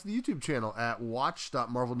subscribe to the YouTube channel at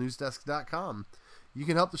watch.marvelnewsdesk.com. You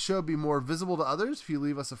can help the show be more visible to others if you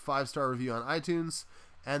leave us a 5-star review on iTunes.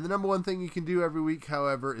 And the number one thing you can do every week,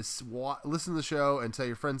 however, is listen to the show and tell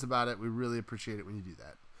your friends about it. We really appreciate it when you do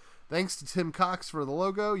that. Thanks to Tim Cox for the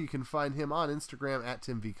logo. You can find him on Instagram at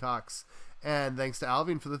TimVCox. And thanks to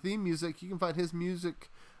Alvin for the theme music. You can find his music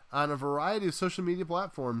on a variety of social media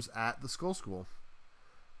platforms at The Skull School.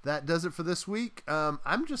 That does it for this week.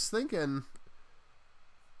 I'm just thinking,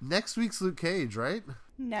 next week's Luke Cage, right?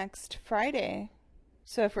 Next Friday.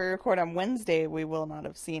 So if we record on Wednesday, we will not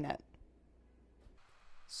have seen it.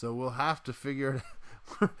 So we'll have to figure it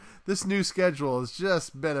out. This new schedule has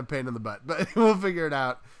just been a pain in the butt, but we'll figure it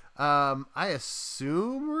out. I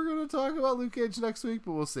assume we're going to talk about Luke Cage next week,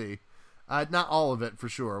 but we'll see. Not all of it for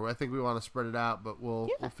sure. I think we want to spread it out, but we'll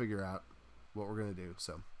figure out what we're going to do.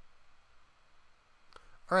 So,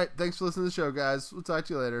 all right. Thanks for listening to the show, guys. We'll talk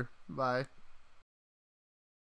to you later. Bye.